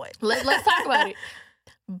Lord. Let's talk about it.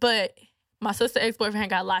 But my sister ex-boyfriend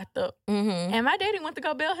got locked up, Mm-hmm. and my daddy went to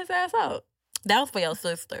go bail his ass out. That was for your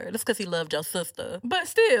sister. That's because he loved your sister. But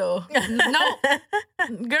still, no,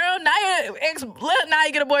 girl, now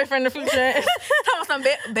you get a boyfriend in the future. Talking some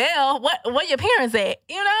bail. What your parents at?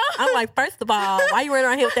 You know? I'm like, first of all, why you running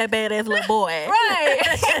around here with that badass little boy? Right.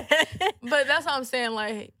 But that's what I'm saying.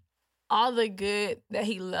 Like, all the good that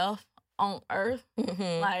he left on earth,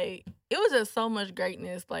 Mm-hmm. like, it was just so much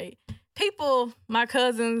greatness. Like, people, my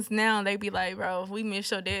cousins now, they be like, bro, we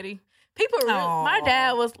miss your daddy. People,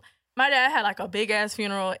 my dad had like a big ass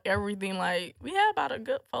funeral, everything. Like, we had about a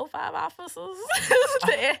good 4-5 officers. Girl,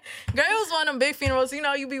 it was one of them big funerals. You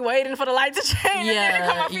know, you be waiting for the light to change and then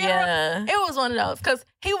come up funeral. Yeah. It was one of those because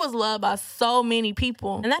he was loved by so many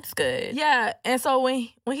people. And that's good. Yeah, and so when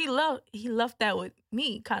he left that with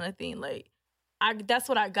me, kind of thing. Like, that's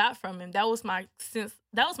what I got from him. That was my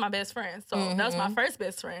best friend. So that was my first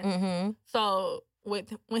best friend. Mm-hmm. So when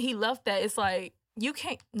he left that, it's like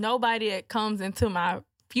nobody that comes into my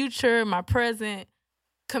future, my present,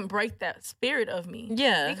 can break that spirit of me.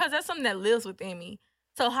 Yeah. Because that's something that lives within me.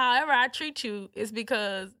 So however I treat you is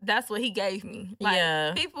because that's what he gave me. Like,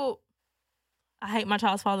 Yeah. people, I hate my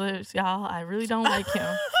child's fathers, y'all. I really don't like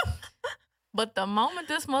him. But the moment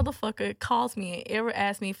this motherfucker calls me and ever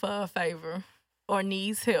asks me for a favor or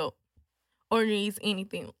needs help or needs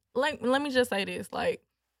anything, like, let me just say this. Like,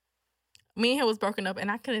 me and him was broken up and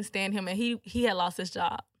I couldn't stand him, and he had lost his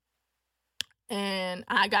job. And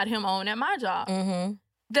I got him on at my job. Mm-hmm.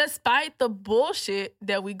 Despite the bullshit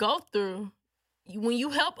that we go through, when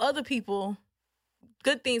you help other people,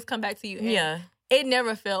 good things come back to you. And Yeah. it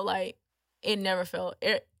never felt.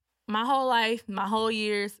 My whole life, my whole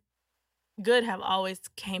years, good have always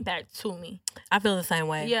came back to me. I feel the same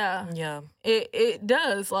way. Yeah. Yeah. It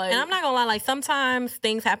does. Like, And I'm not gonna lie, like sometimes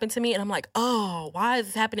things happen to me and I'm like, oh, why is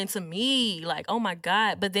this happening to me? Like, oh my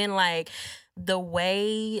God. But then like the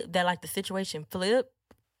way that like the situation flipped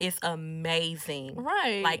is amazing.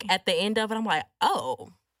 right. Like at the end of it, I'm like,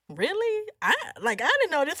 oh, really? I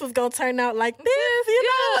didn't know this was gonna turn out like this, you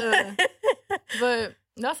know? But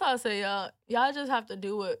that's all I say, y'all. Y'all just have to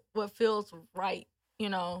do what feels right, you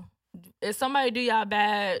know. If somebody do y'all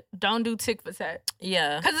bad, don't do tick for tat.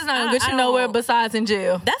 Yeah. Because it's not going to get you nowhere besides in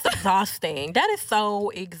jail. That's exhausting. That is so,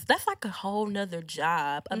 that's like a whole nother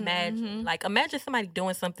job. Imagine, imagine somebody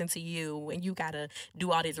doing something to you and you got to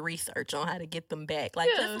do all this research on how to get them back. Like,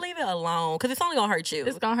 Yeah. just leave it alone because it's only going to hurt you.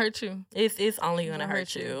 It's going to hurt you. It's only going to gonna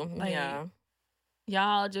hurt hurt you. you. Like, yeah.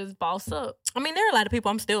 Y'all just boss up. I mean, there are a lot of people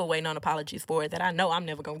I'm still waiting on apologies for that I know I'm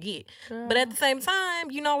never going to get. Girl. But at the same time,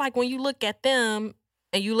 you know, like when you look at them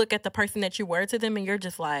and you look at the person that you were to them and you're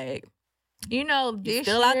just like, you know, this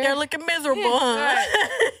still year, out there looking miserable, huh?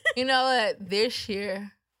 Right. You know what? This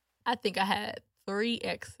year, I think I had 3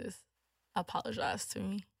 exes apologize to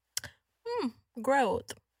me.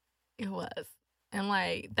 Growth. It was. And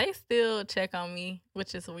like, they still check on me,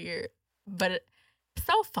 which is weird. But it's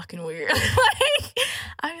so fucking weird. Like,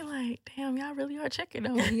 I'm like, damn, y'all really are checking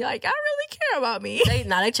on me. Like, y'all really care about me.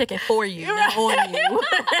 They checking for you, not on you.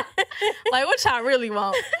 Like, what y'all really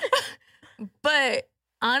want? But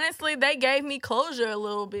honestly, they gave me closure a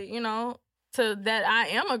little bit, you know, to that I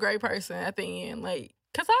am a great person at the end. Like,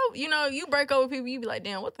 because you break up with people, you be like,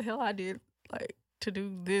 damn, what the hell I did, like, to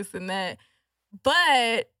do this and that.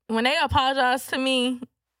 But when they apologized to me,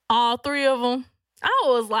 all 3 of them, I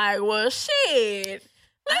was like, well, shit.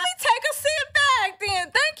 Let me take a sit back then.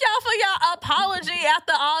 Thank y'all for y'all apology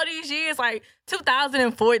after all these years, like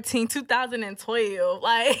 2014, 2012.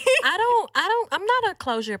 Like, I'm not a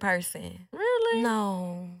closure person. really?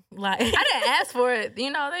 No. Like, I didn't ask for it.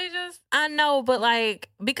 You know, they just. I know, but like,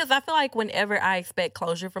 because I feel like whenever I expect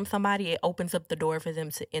closure from somebody, it opens up the door for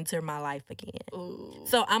them to enter my life again. Ooh.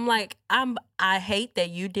 So I'm like, I hate that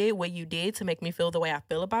you did what you did to make me feel the way I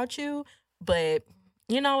feel about you. But,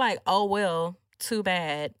 you know, like, oh, well, too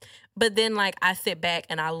bad. But then, like, I sit back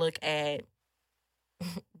and I look at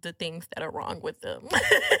the things that are wrong with them.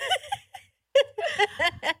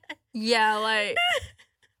 Yeah, like,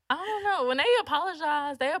 I don't know. When they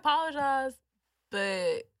apologize,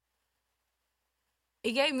 but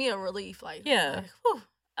it gave me a relief. Like, Yeah. like, whew,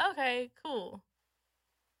 okay, cool.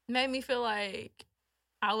 Made me feel like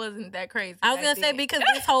I wasn't that crazy. I was gonna say, because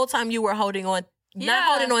this whole time you were holding on, not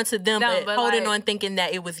holding on to them, but holding on, thinking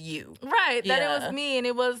that it was you. Right, that it was me, and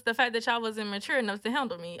it was the fact that y'all wasn't mature enough to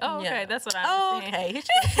handle me. Oh, okay, that's what I understand. Oh, okay.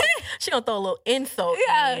 She gonna throw a little insult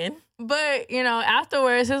in. But, you know,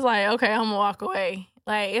 afterwards, it's like, okay, I'm gonna walk away.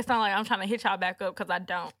 Like, it's not like I'm trying to hit y'all back up, because I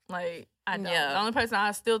don't. Like, I don't. The only person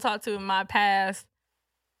I still talk to in my past,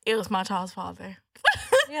 it was my child's father.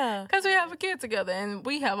 Yeah. Because we have a kid together, and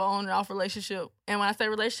we have an on and off relationship. And when I say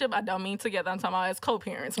relationship, I don't mean together. I'm talking about as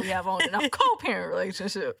co-parents. We have on and off co-parent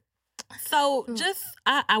relationship. So just,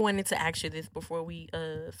 I wanted to ask you this before we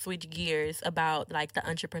switch gears about, like, the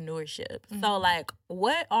entrepreneurship. So, like,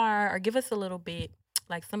 what or give us a little bit,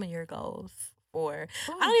 like, some of your goals. Or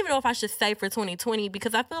I don't even know if I should say for 2020,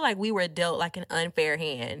 because I feel like we were dealt like an unfair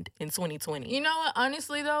hand in 2020. You know what?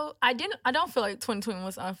 Honestly, though, I don't feel like 2020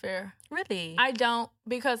 was unfair. Really? I don't,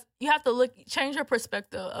 because you have to change your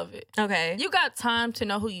perspective of it. Okay. You got time to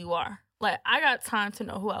know who you are. Like, I got time to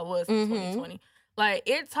know who I was in 2020. Like,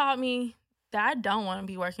 it taught me that I don't want to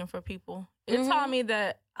be working for people. It taught me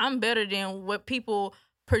that I'm better than what people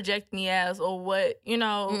project me as, or what, you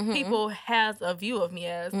know, people has a view of me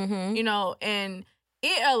as, you know, and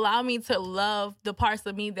it allowed me to love the parts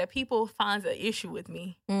of me that people find an issue with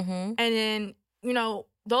me. And then, you know,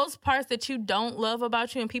 those parts that you don't love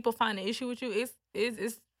about you and people find an issue with you,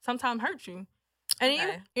 it's sometimes hurt you.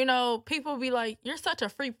 And you know, people be like, you're such a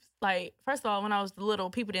freak. Like, first of all, when I was little,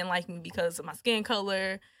 people didn't like me because of my skin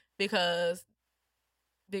color, because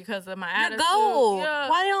of my attitude. Gold. Yeah.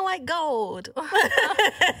 Why you don't like gold?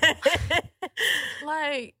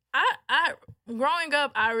 Like, I growing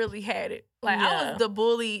up, I really had it. Like, I was the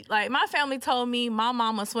bully. Like, my family told me my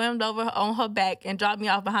mama swam over on her back and dropped me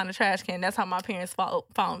off behind the trash can. That's how my parents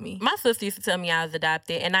found me. My sister used to tell me I was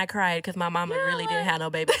adopted, and I cried because my mama really didn't have no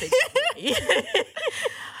baby pictures for me.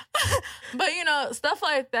 But, you know, stuff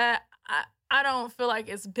like that, I don't feel like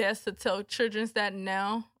it's best to tell children that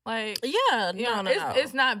now. Like,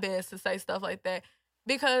 it's not best to say stuff like that,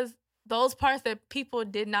 because those parts that people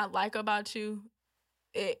did not like about you,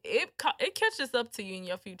 it catches up to you in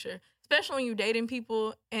your future, especially when you're dating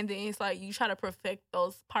people, and then it's like you try to perfect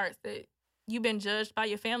those parts that you've been judged by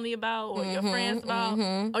your family about, or your friends about,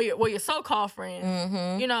 or your so-called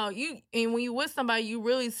friends. You know, and when you with somebody, you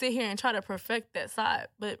really sit here and try to perfect that side,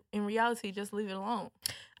 but in reality, just leave it alone.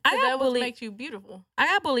 That will make you beautiful. I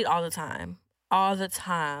got bullied all the time.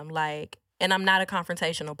 Like, and I'm not a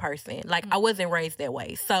confrontational person. Like, I wasn't raised that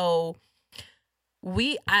way. So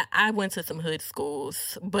I went to some hood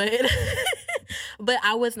schools, but but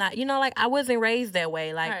I was not, you know, like, I wasn't raised that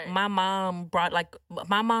way. Like, my mom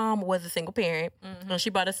was a single parent, and she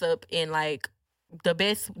brought us up in, like, the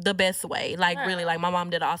best way. Like, really, like, my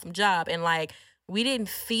mom did an awesome job, and, like, we didn't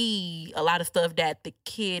see a lot of stuff that the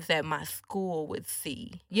kids at my school would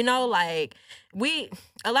see. You know, like,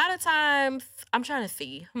 a lot of times, I'm trying to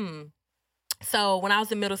see. So when I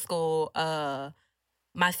was in middle school,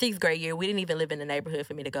 my 6th grade year, we didn't even live in the neighborhood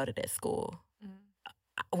for me to go to that school.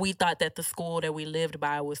 We thought that the school that we lived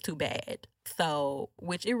by was too bad. So,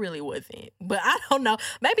 which it really wasn't. But I don't know.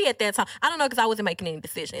 Maybe at that time, I don't know, because I wasn't making any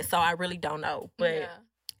decisions. So I really don't know. But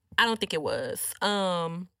I don't think it was.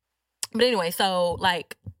 But anyway, so,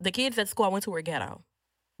 like, the kids at school I went to were ghetto.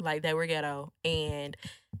 Like, they were ghetto. And,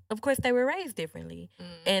 of course, they were raised differently.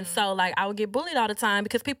 And so, like, I would get bullied all the time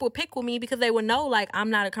because people would pick with me because they would know, like, I'm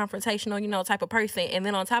not a confrontational, you know, type of person. And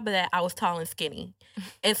then on top of that, I was tall and skinny.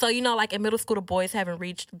 And so, you know, like, in middle school, the boys haven't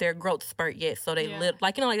reached their growth spurt yet. So they live,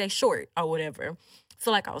 like, you know, like, they short or whatever.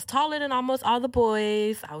 So, like, I was taller than almost all the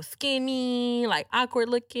boys. I was skinny, like, awkward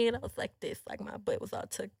looking. I was like this. Like, my butt was all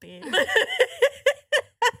tucked in.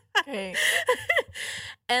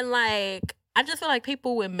 And, like, I just feel like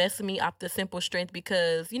people would mess with me off the simple strength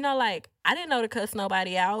because, you know, like, I didn't know to cuss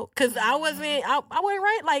nobody out because I wasn't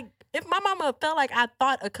right. Like, if my mama felt like I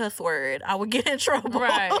thought a cuss word, I would get in trouble.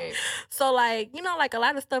 Right. So, like, you know, like, a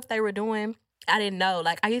lot of stuff they were doing, I didn't know.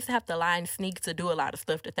 Like, I used to have to lie and sneak to do a lot of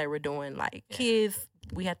stuff that they were doing. Like, kids,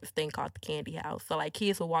 we had this thing called the candy house. So, like,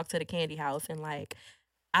 kids would walk to the candy house and, like,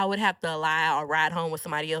 I would have to lie or ride home with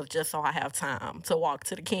somebody else just so I have time to walk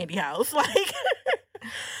to the candy house. Like,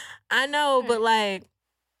 I know, but, like,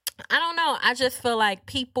 I don't know. I just feel like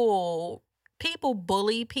people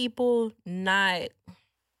bully people not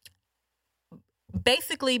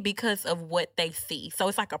basically because of what they see. So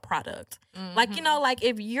it's like a product. Like, you know, like,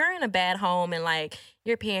 if you're in a bad home and, like,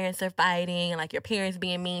 your parents are fighting and, like, your parents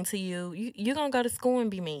being mean to you, you're going to go to school and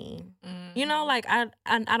be mean. You know, like, I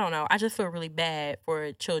don't know. I just feel really bad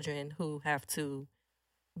for children who have to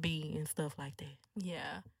be and stuff like that.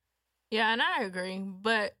 Yeah. Yeah, and I agree.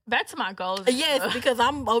 But back to my goals. Yes, because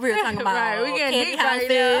I'm over here talking about Right, we getting candy deep right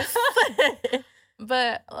houses.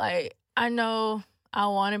 But like, I know I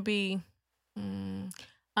want to be.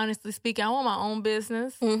 Honestly speaking, I want my own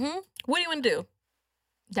business. What do you want to do?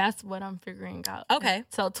 That's what I'm figuring out. Okay.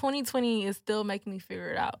 So 2020 is still making me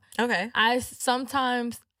figure it out. Okay. I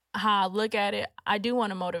sometimes, how I look at it, I do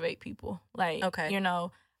want to motivate people. Like, Okay. you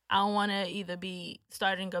know, I want to either be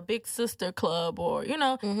starting a big sister club or, you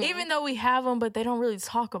know, even though we have them, but they don't really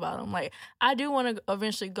talk about them. Like, I do want to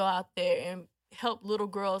eventually go out there and help little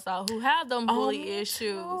girls out who have them bully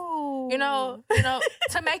issues. You know,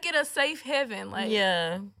 to make it a safe haven. Like,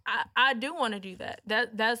 yeah, I do want to do that.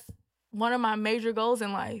 That's one of my major goals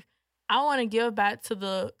in life. I want to give back to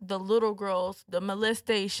the little girls, the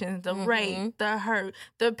molestations, the rape, the hurt,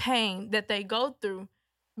 the pain that they go through,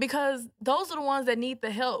 because those are the ones that need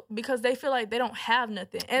the help because they feel like they don't have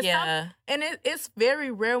nothing. And it's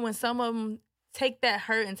very rare when some of them take that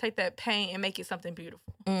hurt and take that pain and make it something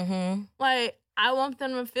beautiful. Like, I want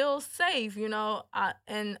them to feel safe, you know.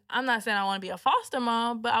 And I'm not saying I want to be a foster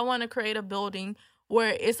mom, but I want to create a building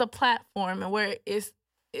where it's a platform and where it's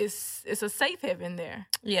a safe haven there.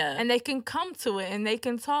 Yeah. And they can come to it and they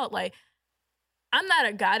can talk. Like, I'm not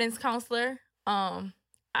a guidance counselor.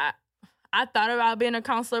 I thought about being a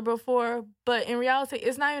counselor before, but in reality,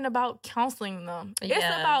 it's not even about counseling them. It's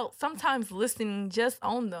about sometimes listening just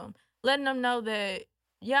on them, letting them know that,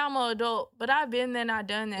 yeah, I'm an adult, but I've been there and I've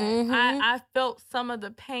done that. I felt some of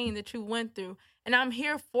the pain that you went through, and I'm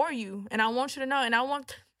here for you, and I want you to know. And I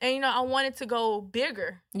want it to go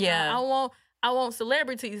bigger. Yeah, you know, I want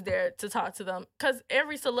celebrities there to talk to them because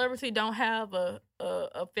every celebrity don't have a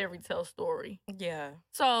fairy tale story. Yeah.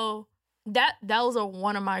 So those are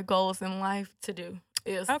one of my goals in life to do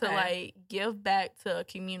is to like give back to a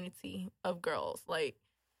community of girls. Like,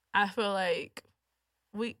 I feel like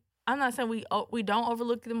I'm not saying we don't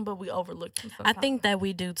overlook them, but we overlook them sometimes. I think that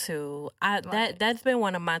we do too. That's been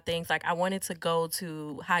one of my things. Like, I wanted to go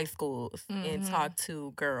to high schools and talk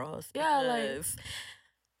to girls. Yeah, like,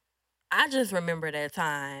 I just remember that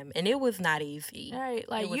time, and it was not easy. Right,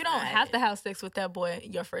 like, you don't have to have sex with that boy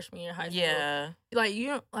your freshman year of high school. Yeah, like,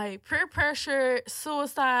 you like peer pressure,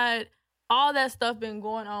 suicide, all that stuff been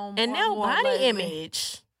going on. And now body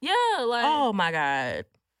image. Yeah, like, oh my God,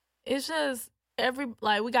 it's just.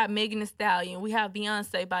 We got Megan Thee Stallion, we have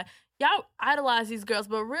Beyonce, but y'all idolize these girls,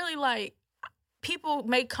 but really, like, people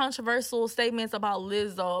make controversial statements about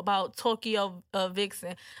Lizzo, about Tokyo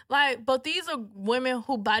Vixen, like, but these are women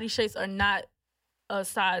who body shapes are not a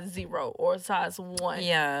size 0 or a size 1.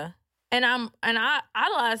 Yeah. And I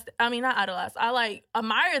like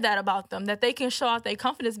admire that about them, that they can show out their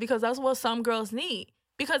confidence, because that's what some girls need,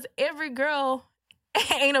 because every girl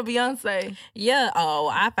ain't a Beyonce. Yeah. Oh,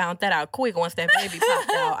 I found that out quick once that baby popped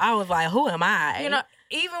out. I was like, who am I? You know,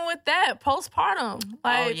 even with that, postpartum.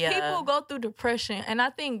 Like, people go through depression. And I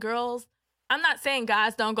think girls, I'm not saying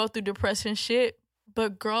guys don't go through depression shit,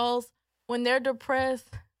 but girls, when they're depressed,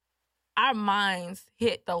 our minds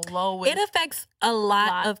hit the lowest. It affects a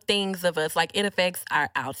lot of things of us. Like, it affects our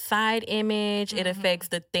outside image. It affects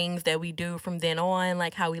the things that we do from then on,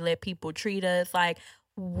 like how we let people treat us. Like,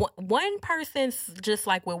 one person's just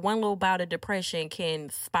like with one little bout of depression can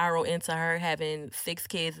spiral into her having 6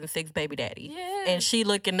 kids and 6 baby daddies. Yeah. And she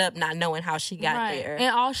looking up not knowing how she got there.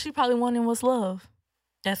 And all she probably wanted was love.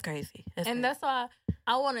 That's crazy. That's why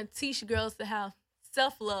I want to teach girls to have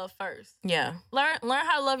self-love first. Yeah. Learn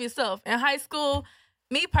how to love yourself. In high school,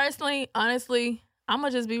 me personally, honestly, I'm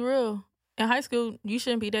going to just be real. In high school, you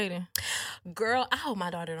shouldn't be dating. Girl, I hope my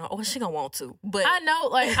daughter don't. Oh, she gonna want to. But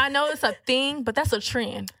I know it's a thing, but that's a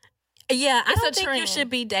trend. Yeah, I don't think you should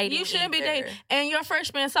be dating. You shouldn't be dating. And your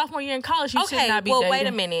freshman and sophomore year in college, you should not be dating. Well, wait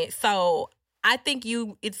a minute. So I think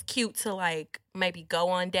it's cute to like maybe go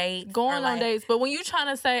on dates. On dates. But when you trying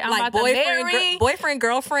to say I'm like about to marry boyfriend,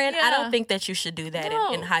 girlfriend, I don't think that you should do that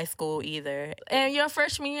in high school either. And your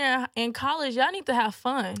freshman year in college, y'all need to have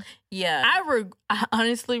fun. Yeah. I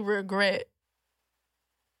honestly regret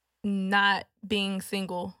not being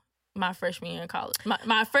single my freshman year in college.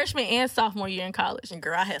 My freshman and sophomore year in college.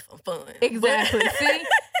 Girl, I had some fun. Exactly. See?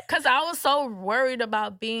 Because I was so worried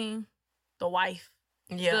about being the wife.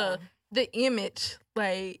 Yeah. The image,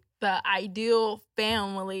 like the ideal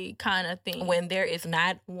family kind of thing. When there is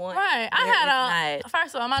not one. Right.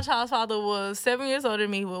 First of all, my child's father was 7 years older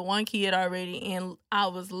than me with 1 kid already. And I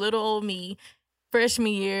was little old me,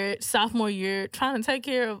 freshman year, sophomore year, trying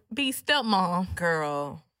to be stepmom.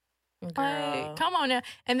 Girl. Like, come on now.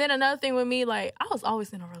 And then another thing with me, like, I was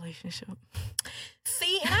always in a relationship.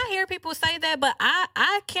 See, and I hear people say that, but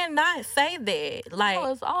I cannot say that. Like, I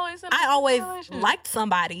was always in I always relationship. liked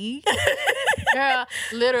somebody. Girl,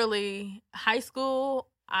 literally, high school,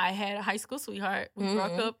 I had a high school sweetheart. We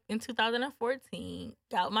broke up in 2014.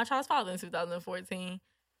 Got with my child's father in 2014.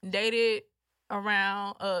 Dated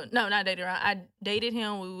around, no, not dated around. I dated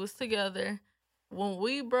him. We was together. When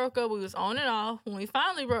we broke up, we was on and off. When we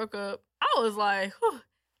finally broke up, I was like, whew.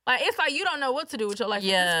 Like, it's like you don't know what to do with your life at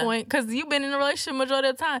this point because you've been in a relationship majority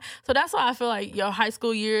of the time. So that's why I feel like your high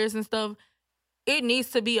school years and stuff, it needs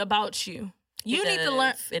to be about you. You need to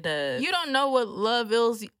learn. It does. You don't know what love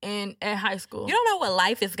is at high school. You don't know what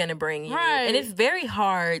life is going to bring you. Right. And it's very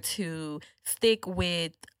hard to stick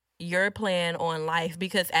with your plan on life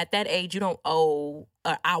because at that age, you don't owe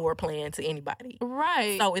an hour plan to anybody.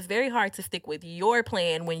 Right. So it's very hard to stick with your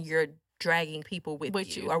plan when you're dragging people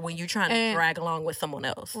with you or when you're trying to drag along with someone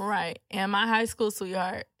else. Right. And my high school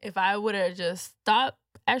sweetheart, if I would have just stopped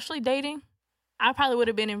actually dating, I probably would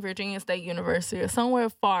have been in Virginia State University or somewhere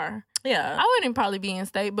far. Yeah. I wouldn't probably be in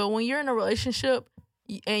state, but when you're in a relationship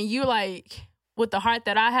and you like with the heart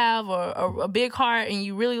that I have or a big heart and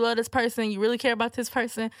you really love this person, you really care about this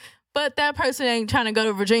person, but that person ain't trying to go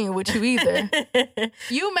to Virginia with you either.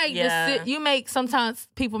 You make sometimes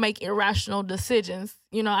people make irrational decisions.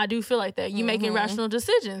 You know, I do feel like that. You make irrational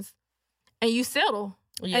decisions and you settle.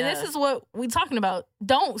 Yeah. And this is what we talking about.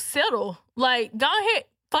 Don't settle. Like, go ahead.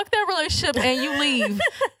 Fuck that relationship and you leave.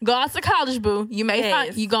 Go out to college, boo. You may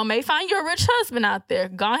find your rich husband out there.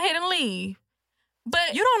 Go ahead and leave.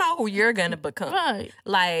 But you don't know who you're gonna become. Right.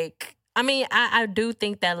 Like, I mean, I do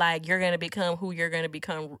think that like you're gonna become who you're gonna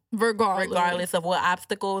become regardless of what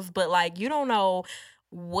obstacles. But like you don't know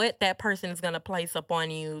what that person is gonna place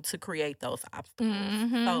upon you to create those obstacles.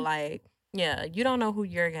 Mm-hmm. So like, yeah, you don't know who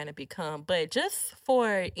you're gonna become. But just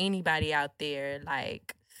for anybody out there,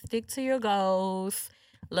 like stick to your goals.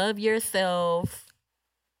 Love yourself.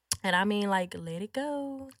 And I mean, like, let it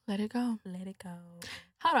go. Let it go. Let it go.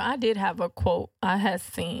 Hold on. I did have a quote I had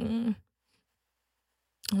seen.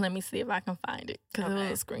 Let me see if I can find it. Because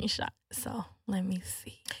it was a screenshot. So, let me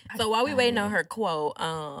see. So, while we waiting on her quote,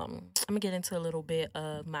 I'm going to get into a little bit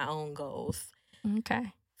of my own goals.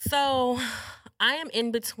 Okay. So, I am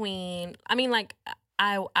in between. I mean, like,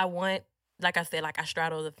 I want... Like I said, like I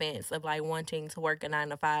straddle the fence of like wanting to work a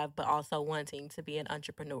 9-to-5, but also wanting to be an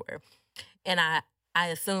entrepreneur. And I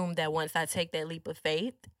assume that once I take that leap of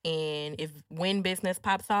faith and when business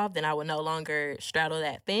pops off, then I will no longer straddle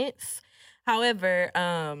that fence. However,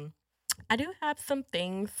 I do have some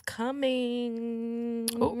things coming.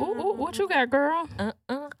 Ooh, what you got, girl? I'm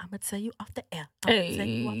gonna tell you off the air.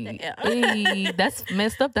 Hey, that's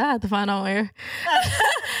messed up that I have to find on air.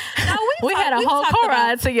 No, we had a whole car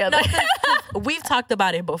ride together. No, we've talked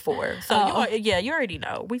about it before. So you already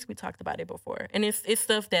know. We talked about it before. And it's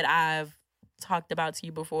stuff that I've talked about to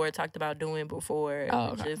you before, talked about doing before.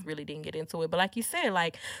 Just really didn't get into it. But like you said,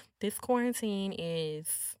 like this quarantine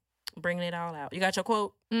is bringing it all out. You got your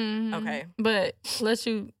quote? Mm-hmm. Okay. But let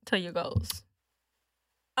you tell your goals.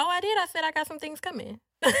 Oh, I did. I said I got some things coming.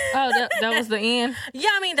 That was the end?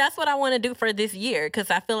 Yeah, I mean, that's what I want to do for this year because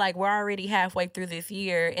I feel like we're already halfway through this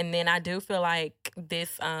year. And then I do feel like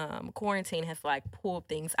this quarantine has like pulled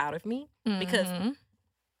things out of me because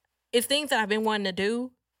it's things that I've been wanting to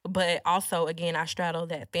do. But also, again, I straddle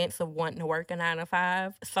that fence of wanting to work a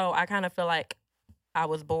 9-to-5. So I kind of feel like I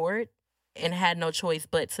was bored and had no choice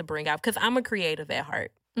but to bring out because I'm a creative at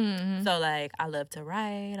heart. Mm-hmm. So like I love to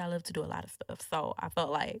write. I love to do a lot of stuff. So I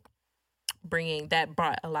felt like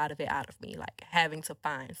brought a lot of it out of me, like having to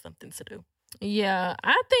find something to do. Yeah,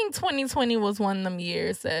 I think 2020 was one of them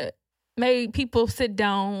years that made people sit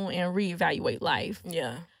down and reevaluate life.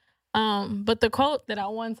 Yeah. But the quote that I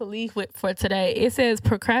wanted to leave with for today, it says,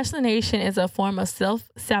 procrastination is a form of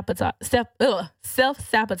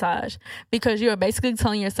self-sabotage because you are basically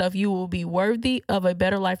telling yourself you will be worthy of a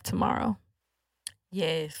better life tomorrow.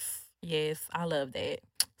 Yes, I love that.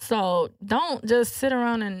 So don't just sit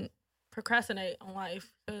around and procrastinate on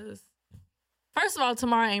life because first of all,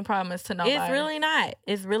 tomorrow ain't promised to nobody. It's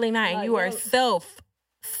really not. And you are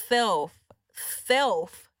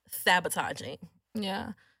self-sabotaging.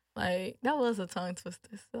 Yeah. Like, that was a tongue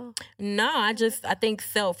twister. So. No, I think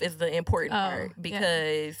self is the important part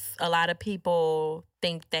because a lot of people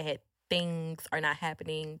think that things are not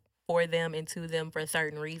happening for them and to them for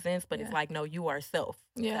certain reasons, but it's like, no, you are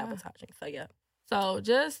self-sabotaging. So, yeah. So,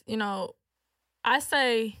 just, I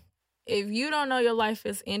say, if you don't know your life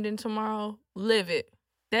is ending tomorrow, live it.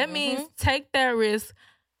 That means take that risk,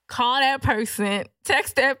 call that person,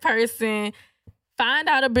 text that person, find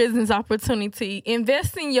out a business opportunity,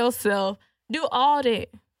 invest in yourself, do all that.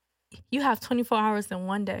 you have 24 hours in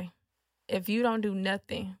one day. If you don't do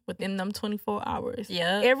nothing within them 24 hours,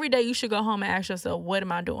 every day you should go home and ask yourself, what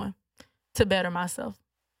am I doing to better myself?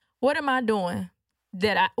 What am I doing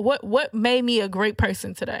what made me a great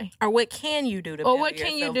person today? Or what can you do to Or better what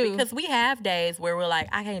can yourself? you do? Because we have days where we're like,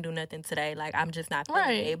 I can't do nothing today. Like, I'm just not feeling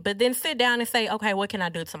Right. it. But then sit down and say, okay, what can I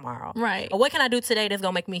do tomorrow? Right. Or what can I do today that's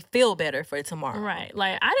going to make me feel better for tomorrow? Right.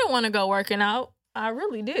 Like, I didn't want to go working out. I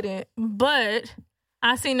really didn't. But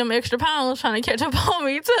I seen them extra pounds trying to catch up on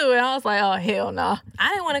me too. And I was like, oh, hell no. Nah.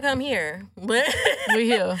 I didn't want to come here. But we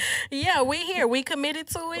here. Yeah, we here. We committed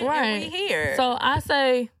to it. Right. And we here. So I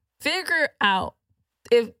say, figure out.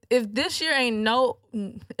 If this year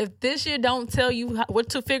if this year don't tell you what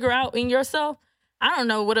to figure out in yourself, I don't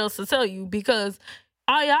know what else to tell you, because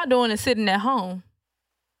all y'all doing is sitting at home.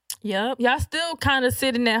 Yep. Y'all still kind of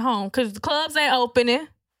sitting at home because the clubs ain't opening.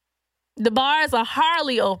 The bars are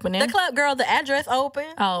hardly opening. The club, girl, the address open.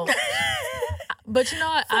 Oh. But you know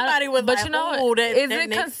what? Somebody was but like, you know ooh, what? that Is that it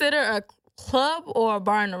next- considered a club or a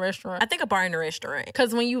bar and a restaurant? I think a bar and a restaurant.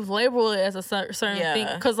 Because when you label it as a certain thing,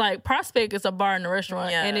 because like Prospect is a bar and a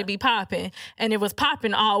restaurant, and it be popping, and it was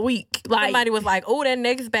popping all week. Like somebody was like, "Oh, that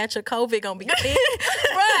next batch of COVID gonna be big."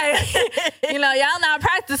 Right? You know, y'all not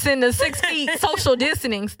practicing the 6 feet social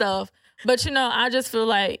distancing stuff. But you know, I just feel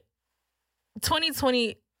like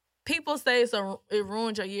 2020. People say it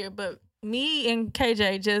ruined your year, but me and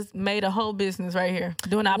KJ just made a whole business right here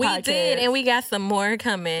doing our podcast. We did, and we got some more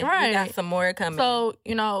coming. Right. We got some more coming. So,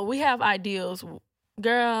 you know, we have ideals.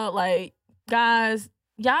 Girl, like, guys,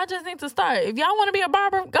 y'all just need to start. If y'all want to be a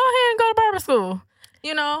barber, go ahead and go to barber school.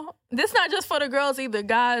 You know, this not just for the girls either.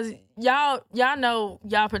 Guys, y'all know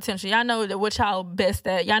y'all potential. Y'all know that what y'all best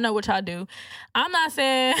at. Y'all know what y'all do. I'm not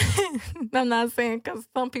saying, because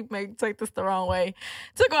some people may take this the wrong way,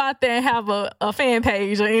 to go out there and have a fan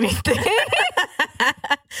page or anything.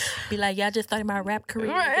 Be like, y'all just started my rap career.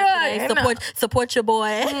 Right, Support your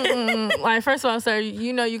boy. Like, first of all, sir,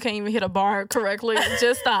 you know you can't even hit a bar correctly.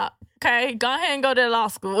 Just stop. Okay? Go ahead and go to law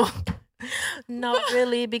school. No,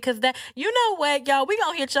 really, because that, you know what, y'all, we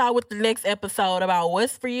gonna hit y'all with the next episode about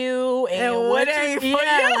what's for you and what ain't for you.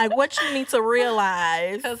 Like what you need to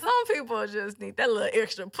realize. Because some people just need that little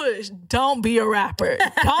extra push. Don't be a rapper.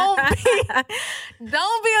 Don't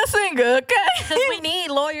be a singer, okay? Because we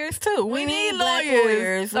need lawyers too. We need black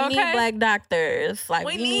lawyers. We okay? need black doctors. Like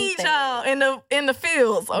we need y'all in the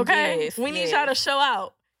fields, okay? Yes, we need y'all to show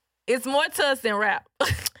out. It's more to us than rap.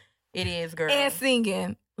 It is, girl. And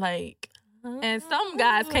singing. Like, and some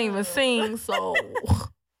guys can't even sing, so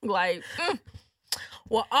like.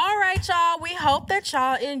 Well, all right, y'all. We hope that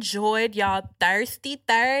y'all enjoyed y'all Thirsty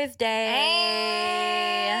Thursday.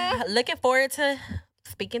 Looking forward to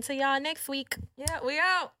speaking to y'all next week. Yeah, we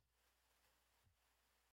out.